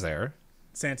 Santa was there.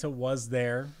 Santa was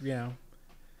there. You know,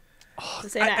 the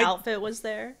Santa outfit was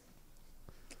there.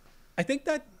 I think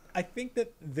that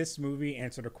this movie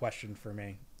answered a question for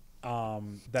me.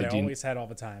 That I always had all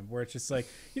the time, where it's just like,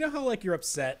 you know how like you're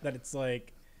upset that it's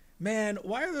like, man,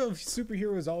 why are the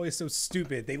superheroes always so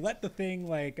stupid? They let the thing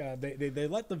like they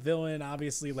let the villain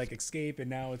obviously like escape,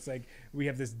 and now it's like we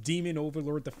have this demon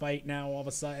overlord to fight now all of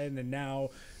a sudden, and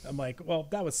now I'm like, well,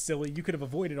 that was silly. You could have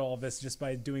avoided all of this just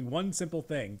by doing one simple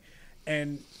thing.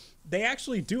 And they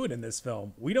actually do it in this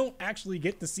film. We don't actually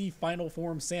get to see final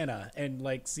form Santa and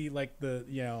like see like the,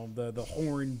 you know, the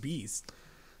horned beast.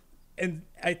 And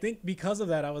I think because of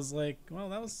that, I was like, well,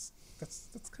 that's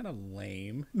kind of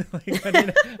lame. Like, I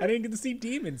didn't get to see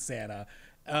Demon Santa.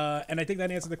 And I think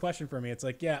that answered the question for me. It's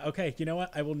like, yeah, okay, you know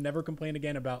what? I will never complain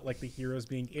again about like the heroes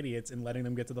being idiots and letting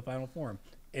them get to the final form.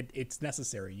 It's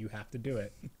necessary. You have to do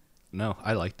it. No,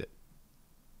 I liked it.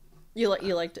 You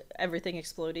liked everything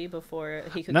exploding before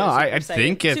he could. No, go I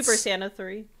think it's Super Santa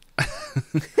 3.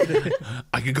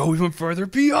 I could go even further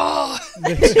beyond.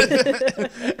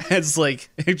 It's like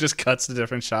it just cuts to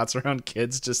different shots around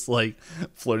kids just like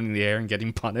floating in the air and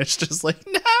getting punished. Just like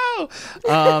no,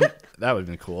 that would have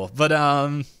been cool. But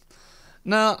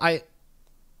no, I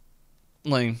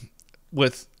like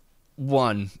with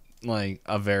one like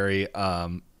a very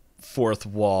fourth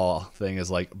wall thing is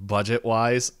like budget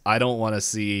wise. I don't want to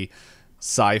see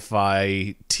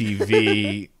sci-fi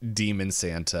TV Demon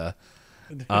Santa.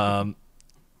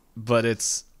 But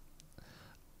it's,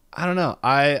 I don't know.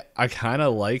 I kind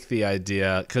of like the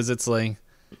idea because it's like,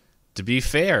 to be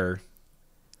fair,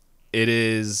 it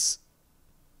is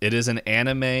an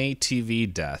anime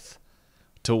TV death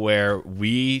to where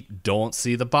we don't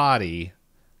see the body.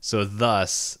 So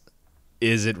thus,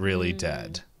 is it really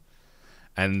dead?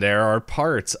 And there are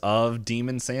parts of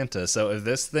Demon Santa. So if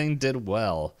this thing did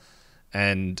well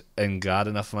and got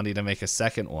enough money to make a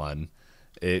second one,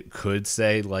 it could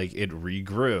say like it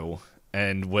regrew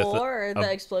And with or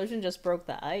the explosion just broke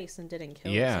the ice and didn't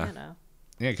kill Santa.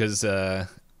 Yeah, because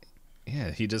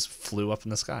he just flew up in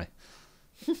the sky.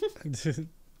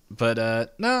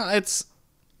 But no, it's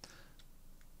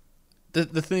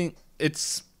the thing.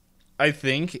 It's I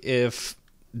think if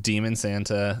Demon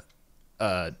Santa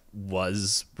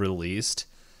was released,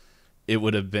 it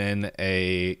would have been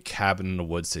a cabin in the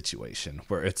woods situation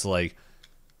where it's like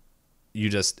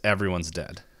everyone's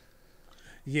dead.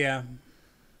 Yeah.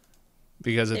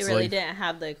 Because they really didn't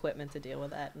have the equipment to deal with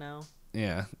that, no.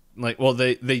 Yeah. Like, well,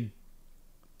 they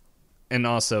and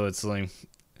also it's like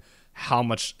how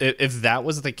much, if that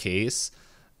was the case,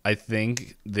 I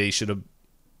think they should have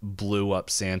blew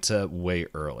up Santa way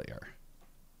earlier.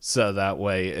 So that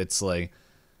way it's like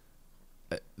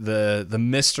the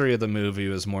mystery of the movie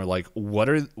was more like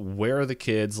where are the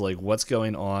kids, like what's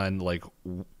going on, like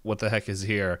what the heck is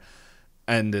here?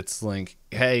 And it's like,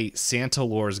 hey, Santa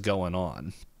lore's going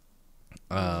on.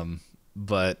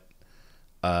 But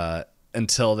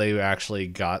until they actually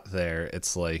got there,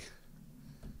 it's like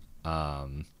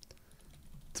to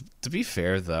be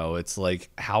fair though, it's like,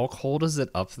 how cold is it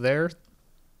up there?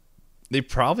 They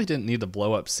probably didn't need to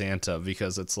blow up Santa,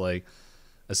 because it's like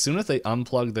as soon as they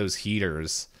unplugged those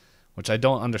heaters, which I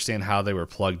don't understand how they were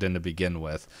plugged in to begin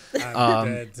with. They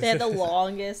had the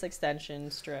longest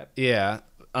extension strip. Yeah.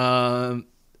 But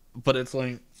it's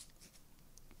like,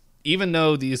 even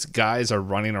though these guys are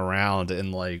running around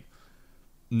in like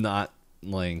not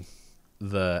like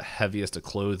the heaviest of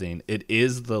clothing, it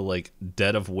is the like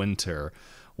dead of winter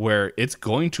where it's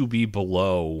going to be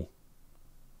below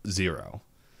 0.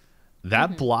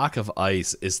 That block of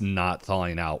ice is not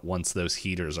thawing out once those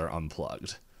heaters are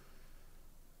unplugged.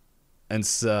 And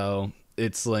so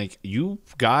it's like, you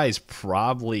guys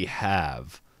probably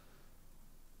have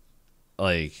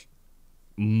like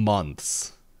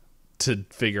months to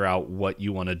figure out what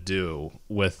you want to do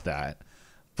with that.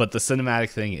 But the cinematic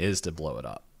thing is to blow it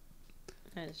up.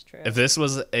 That is true. If this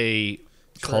was a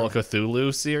Call of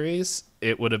Cthulhu series,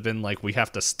 it would have been like, we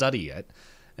have to study it.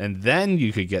 And then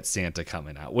you could get Santa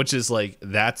coming out, which is like,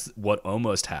 that's what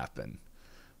almost happened.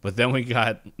 But then we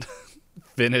got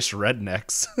Finnish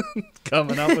rednecks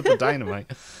coming up with the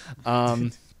dynamite.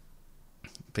 But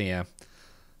yeah.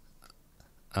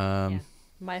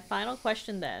 My final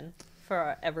question then,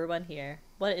 for everyone here,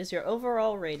 what is your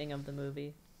overall rating of the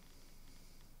movie?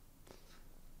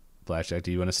 Blackjack,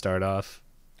 do you want to start off?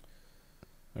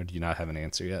 Or do you not have an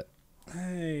answer yet?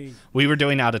 Hey. We were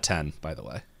doing out of 10, by the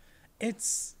way.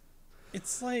 It's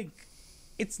like,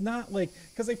 it's not like,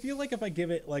 because I feel like if I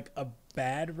give it like a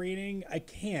bad rating, I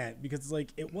can't, because like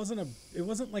it wasn't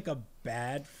like a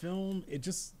bad film.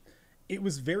 It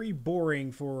was very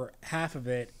boring for half of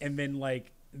it, and then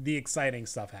like the exciting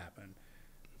stuff happened.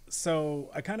 So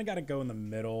I kind of got to go in the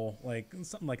middle, like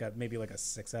something like maybe like a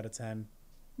 6 out of 10.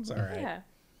 It's all right. Yeah,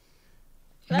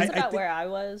 that's about where I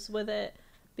was with it.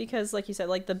 Because, like you said,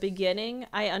 like the beginning,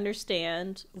 I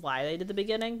understand why they did the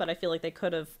beginning, but I feel like they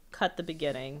could have cut the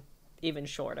beginning even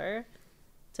shorter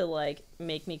to, like,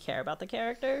 make me care about the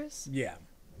characters. Yeah.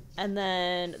 And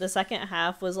then the second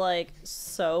half was, like,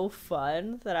 so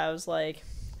fun that I was like,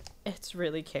 it's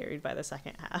really carried by the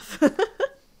second half. I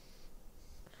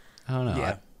don't know.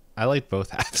 Yeah. I like both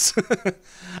halves.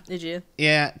 Did you?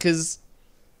 Yeah, because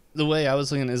the way I was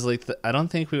looking is, like, I don't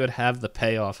think we would have the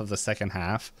payoff of the second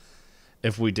half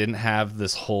if we didn't have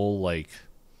this whole, like,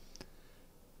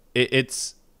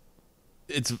 it's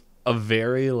a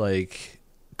very, like,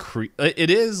 it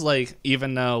is, like,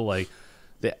 even though, like,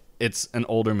 it's an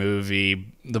older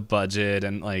movie, the budget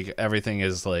and, like, everything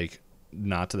is, like,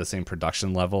 not to the same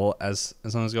production level as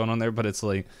something's going on there, but it's,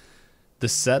 like, the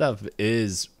setup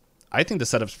is, I think the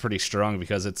setup's pretty strong,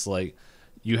 because it's, like,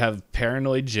 you have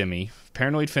paranoid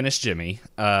Finnish Jimmy,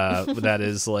 that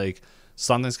is, like,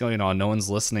 something's going on, no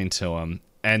one's listening to him,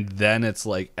 and then it's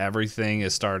like everything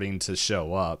is starting to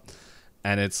show up,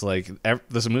 and it's like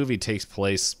this movie takes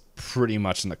place pretty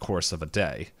much in the course of a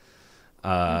day.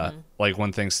 Like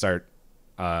when things start,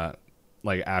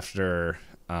 like after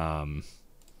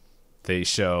they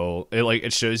show it, like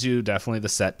it shows you definitely the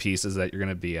set pieces that you're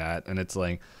gonna be at, and it's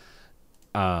like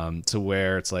to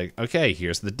where it's like, okay,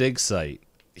 here's the dig site,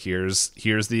 here's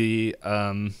the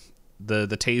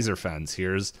taser fence,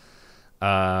 here's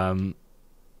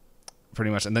pretty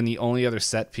much, and then the only other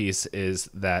set piece is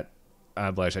that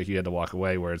Blackjack, you had to walk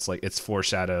away, where it's like it's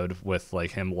foreshadowed with like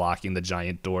him locking the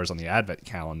giant doors on the advent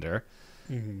calendar,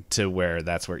 to where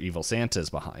that's where Evil Santa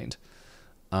is behind.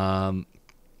 I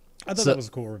thought that was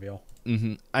a cool reveal.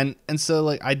 And so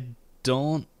like I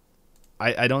don't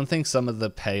think some of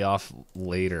the payoff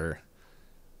later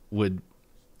would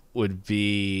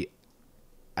be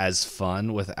as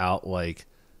fun without like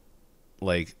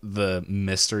the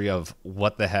mystery of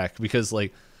what the heck, because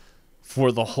like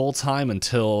for the whole time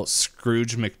until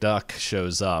Scrooge McDuck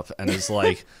shows up and is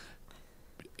like,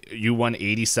 you won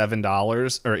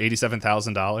 $87 or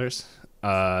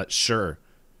 $87,000. Sure.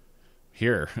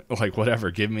 Here, like,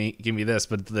 whatever, give me this,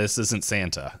 but this isn't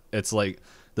Santa. It's like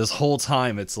this whole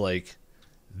time it's like,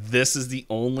 this is the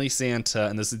only Santa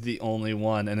and this is the only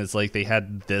one, and it's like they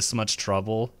had this much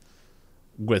trouble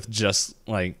with just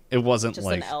like, it wasn't just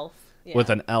like an elf. Yeah.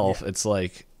 with an elf. It's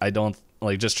like, I don't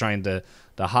like, just trying to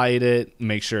hide it,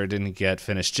 make sure it didn't get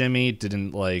Finished Jimmy,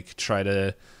 didn't like try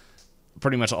to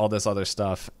pretty much all this other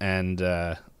stuff, and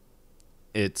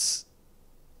it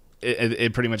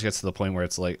pretty much gets to the point where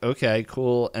it's like, okay,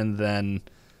 cool, and then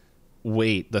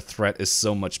wait, the threat is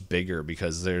so much bigger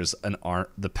because there's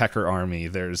the Pecker Army,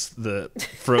 there's the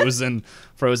frozen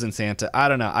Santa. I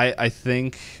don't know. I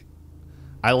think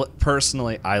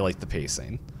personally I like the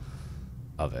pacing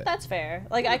of it. That's fair.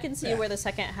 Like, I can see where the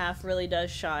second half really does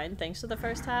shine thanks to the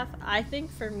first half. I think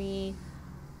for me,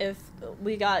 if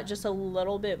we got just a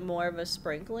little bit more of a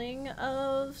sprinkling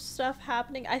of stuff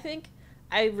happening, I think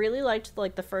I really liked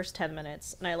like the first 10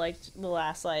 minutes, and I liked the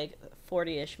last like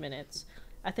 40-ish minutes.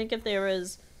 I think if there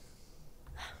was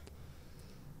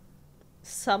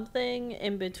something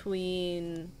in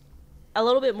between, a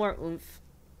little bit more oomph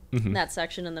in that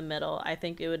section in the middle, I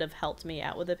think it would have helped me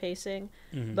out with the pacing.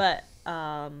 But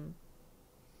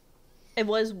it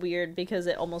was weird because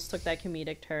it almost took that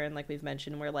comedic turn, like we've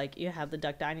mentioned, where like you have the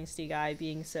Duck Dynasty guy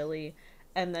being silly,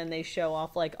 and then they show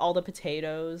off like all the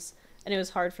potatoes, and it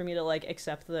was hard for me to like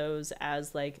accept those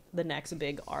as like the next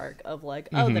big arc of like,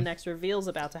 oh, the next reveal's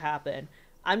about to happen.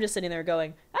 I'm just sitting there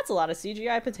going, that's a lot of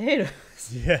CGI potatoes.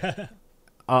 Yeah.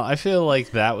 I feel like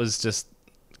that was just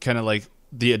kind of like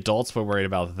the adults were worried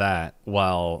about that,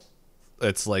 while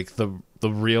it's like the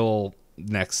real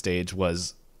next stage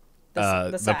was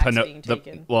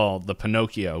the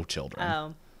Pinocchio children.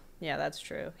 Oh, yeah, that's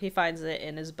true. He finds it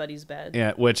in his buddy's bed.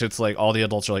 Yeah, which it's like all the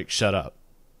adults are like, shut up.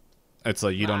 It's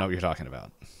like, you don't know what you're talking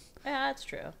about. Yeah, that's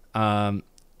true.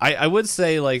 I would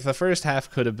say like the first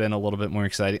half could have been a little bit more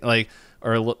exciting, like,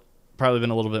 or probably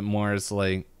been a little bit more as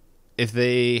like if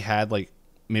they had like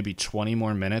maybe 20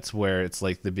 more minutes where it's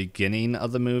like the beginning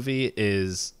of the movie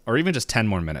is, or even just 10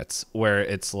 more minutes where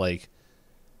it's like,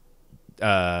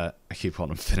 I keep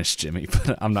calling him Finished Jimmy,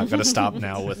 but I'm not going to stop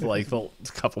now with like the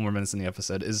couple more minutes in the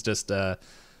episode, is just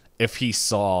if he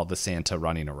saw the Santa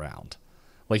running around.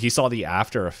 Like, he saw the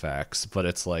after effects, but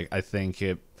it's like, I think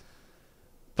it,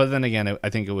 but then again, I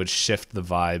think it would shift the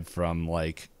vibe from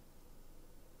like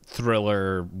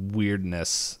thriller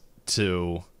weirdness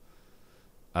to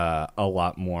a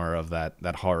lot more of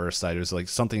that horror side. It was like,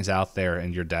 something's out there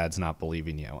and your dad's not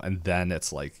believing you. And then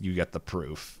it's like, you get the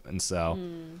proof. And so,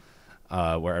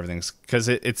 where everything's, because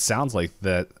it sounds like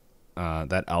that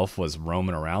elf was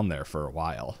roaming around there for a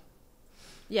while.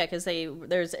 Yeah, because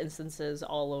there's instances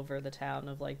all over the town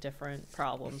of like different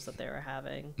problems that they were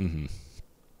having. Mm-hmm.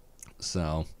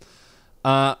 So,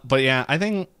 but yeah, I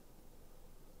think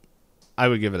I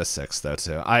would give it a 6 though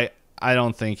too. I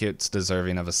don't think it's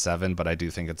deserving of a 7, but I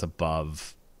do think it's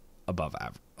above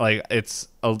average. Like, it's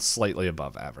slightly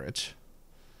above average.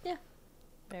 Yeah,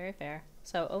 very fair.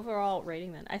 So overall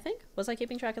rating then, I think, was I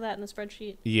keeping track of that in the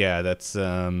spreadsheet? Yeah, that's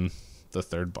the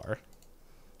third bar.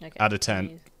 Okay. Out of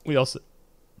 10. We all said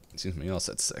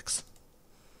 6.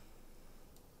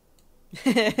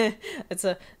 It's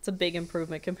a big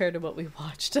improvement compared to what we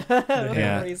watched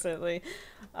recently.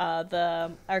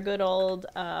 Our good old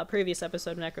previous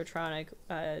episode of Necrotronic,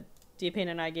 D-Pain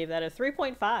and I gave that a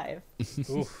 3.5.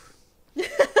 Oof.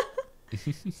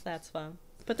 That's fun.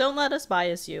 But don't let us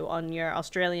bias you on your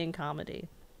Australian comedy.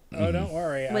 Oh, don't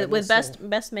worry. With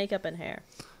best makeup and hair.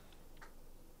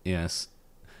 Yes.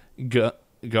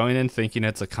 Going in thinking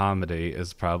it's a comedy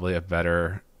is probably a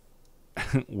better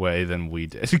way than we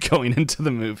did going into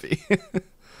the movie.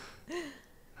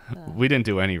 We didn't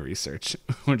do any research.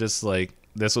 We're just like,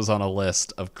 this was on a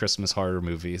list of Christmas horror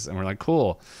movies, and we're like,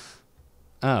 cool.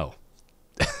 Oh.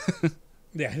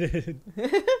 Yeah.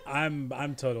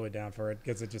 I'm totally down for it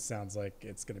because it just sounds like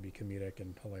it's going to be comedic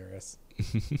and hilarious.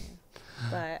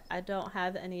 But I don't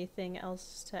have anything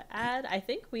else to add. I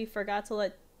think we forgot to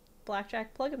let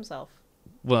Blackjack plug himself.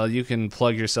 Well, you can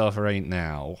plug yourself right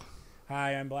now.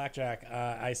 Hi, I'm Blackjack.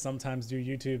 I sometimes do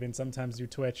YouTube and sometimes do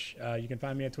Twitch. You can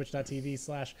find me at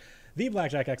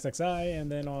twitch.tv/TheBlackjackXXI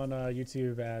and then on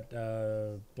YouTube at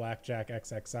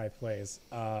BlackjackXXI Plays.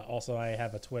 Also, I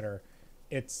have a Twitter.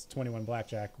 It's 21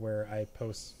 Blackjack, where I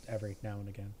post every now and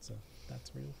again. So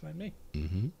that's where you'll find me.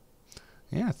 Mm-hmm.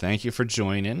 Yeah, thank you for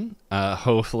joining.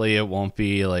 Hopefully it won't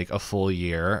be like a full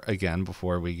year again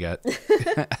before we get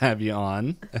have you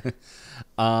on.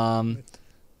 Oh,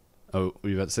 were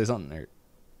you about to say something? Or...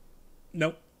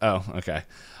 Nope. Oh, okay.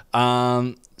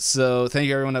 So thank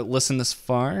you everyone that listened this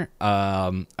far.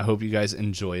 I hope you guys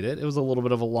enjoyed it. It was a little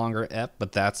bit of a longer ep,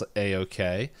 but that's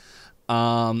a-okay.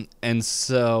 And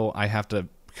so I have to,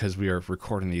 because we are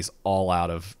recording these all out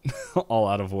of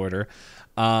order.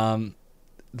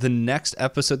 The next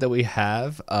episode that we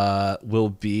have will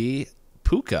be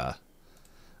Puka,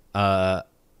 a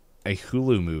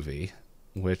Hulu movie,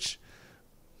 which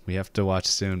we have to watch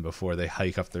soon before they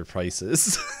hike up their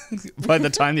prices. By the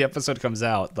time the episode comes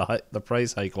out, the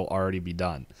price hike will already be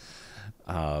done.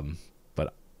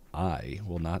 But I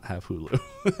will not have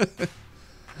Hulu.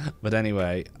 But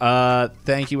anyway,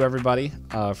 thank you everybody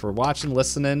for watching,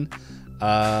 listening.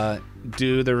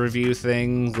 Do the review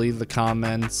thing, leave the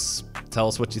comments, tell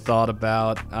us what you thought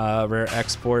about Rare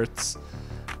Exports.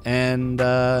 And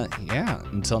yeah,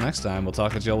 until next time, we'll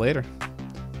talk to you later.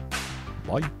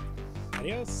 Bye.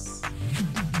 Adios.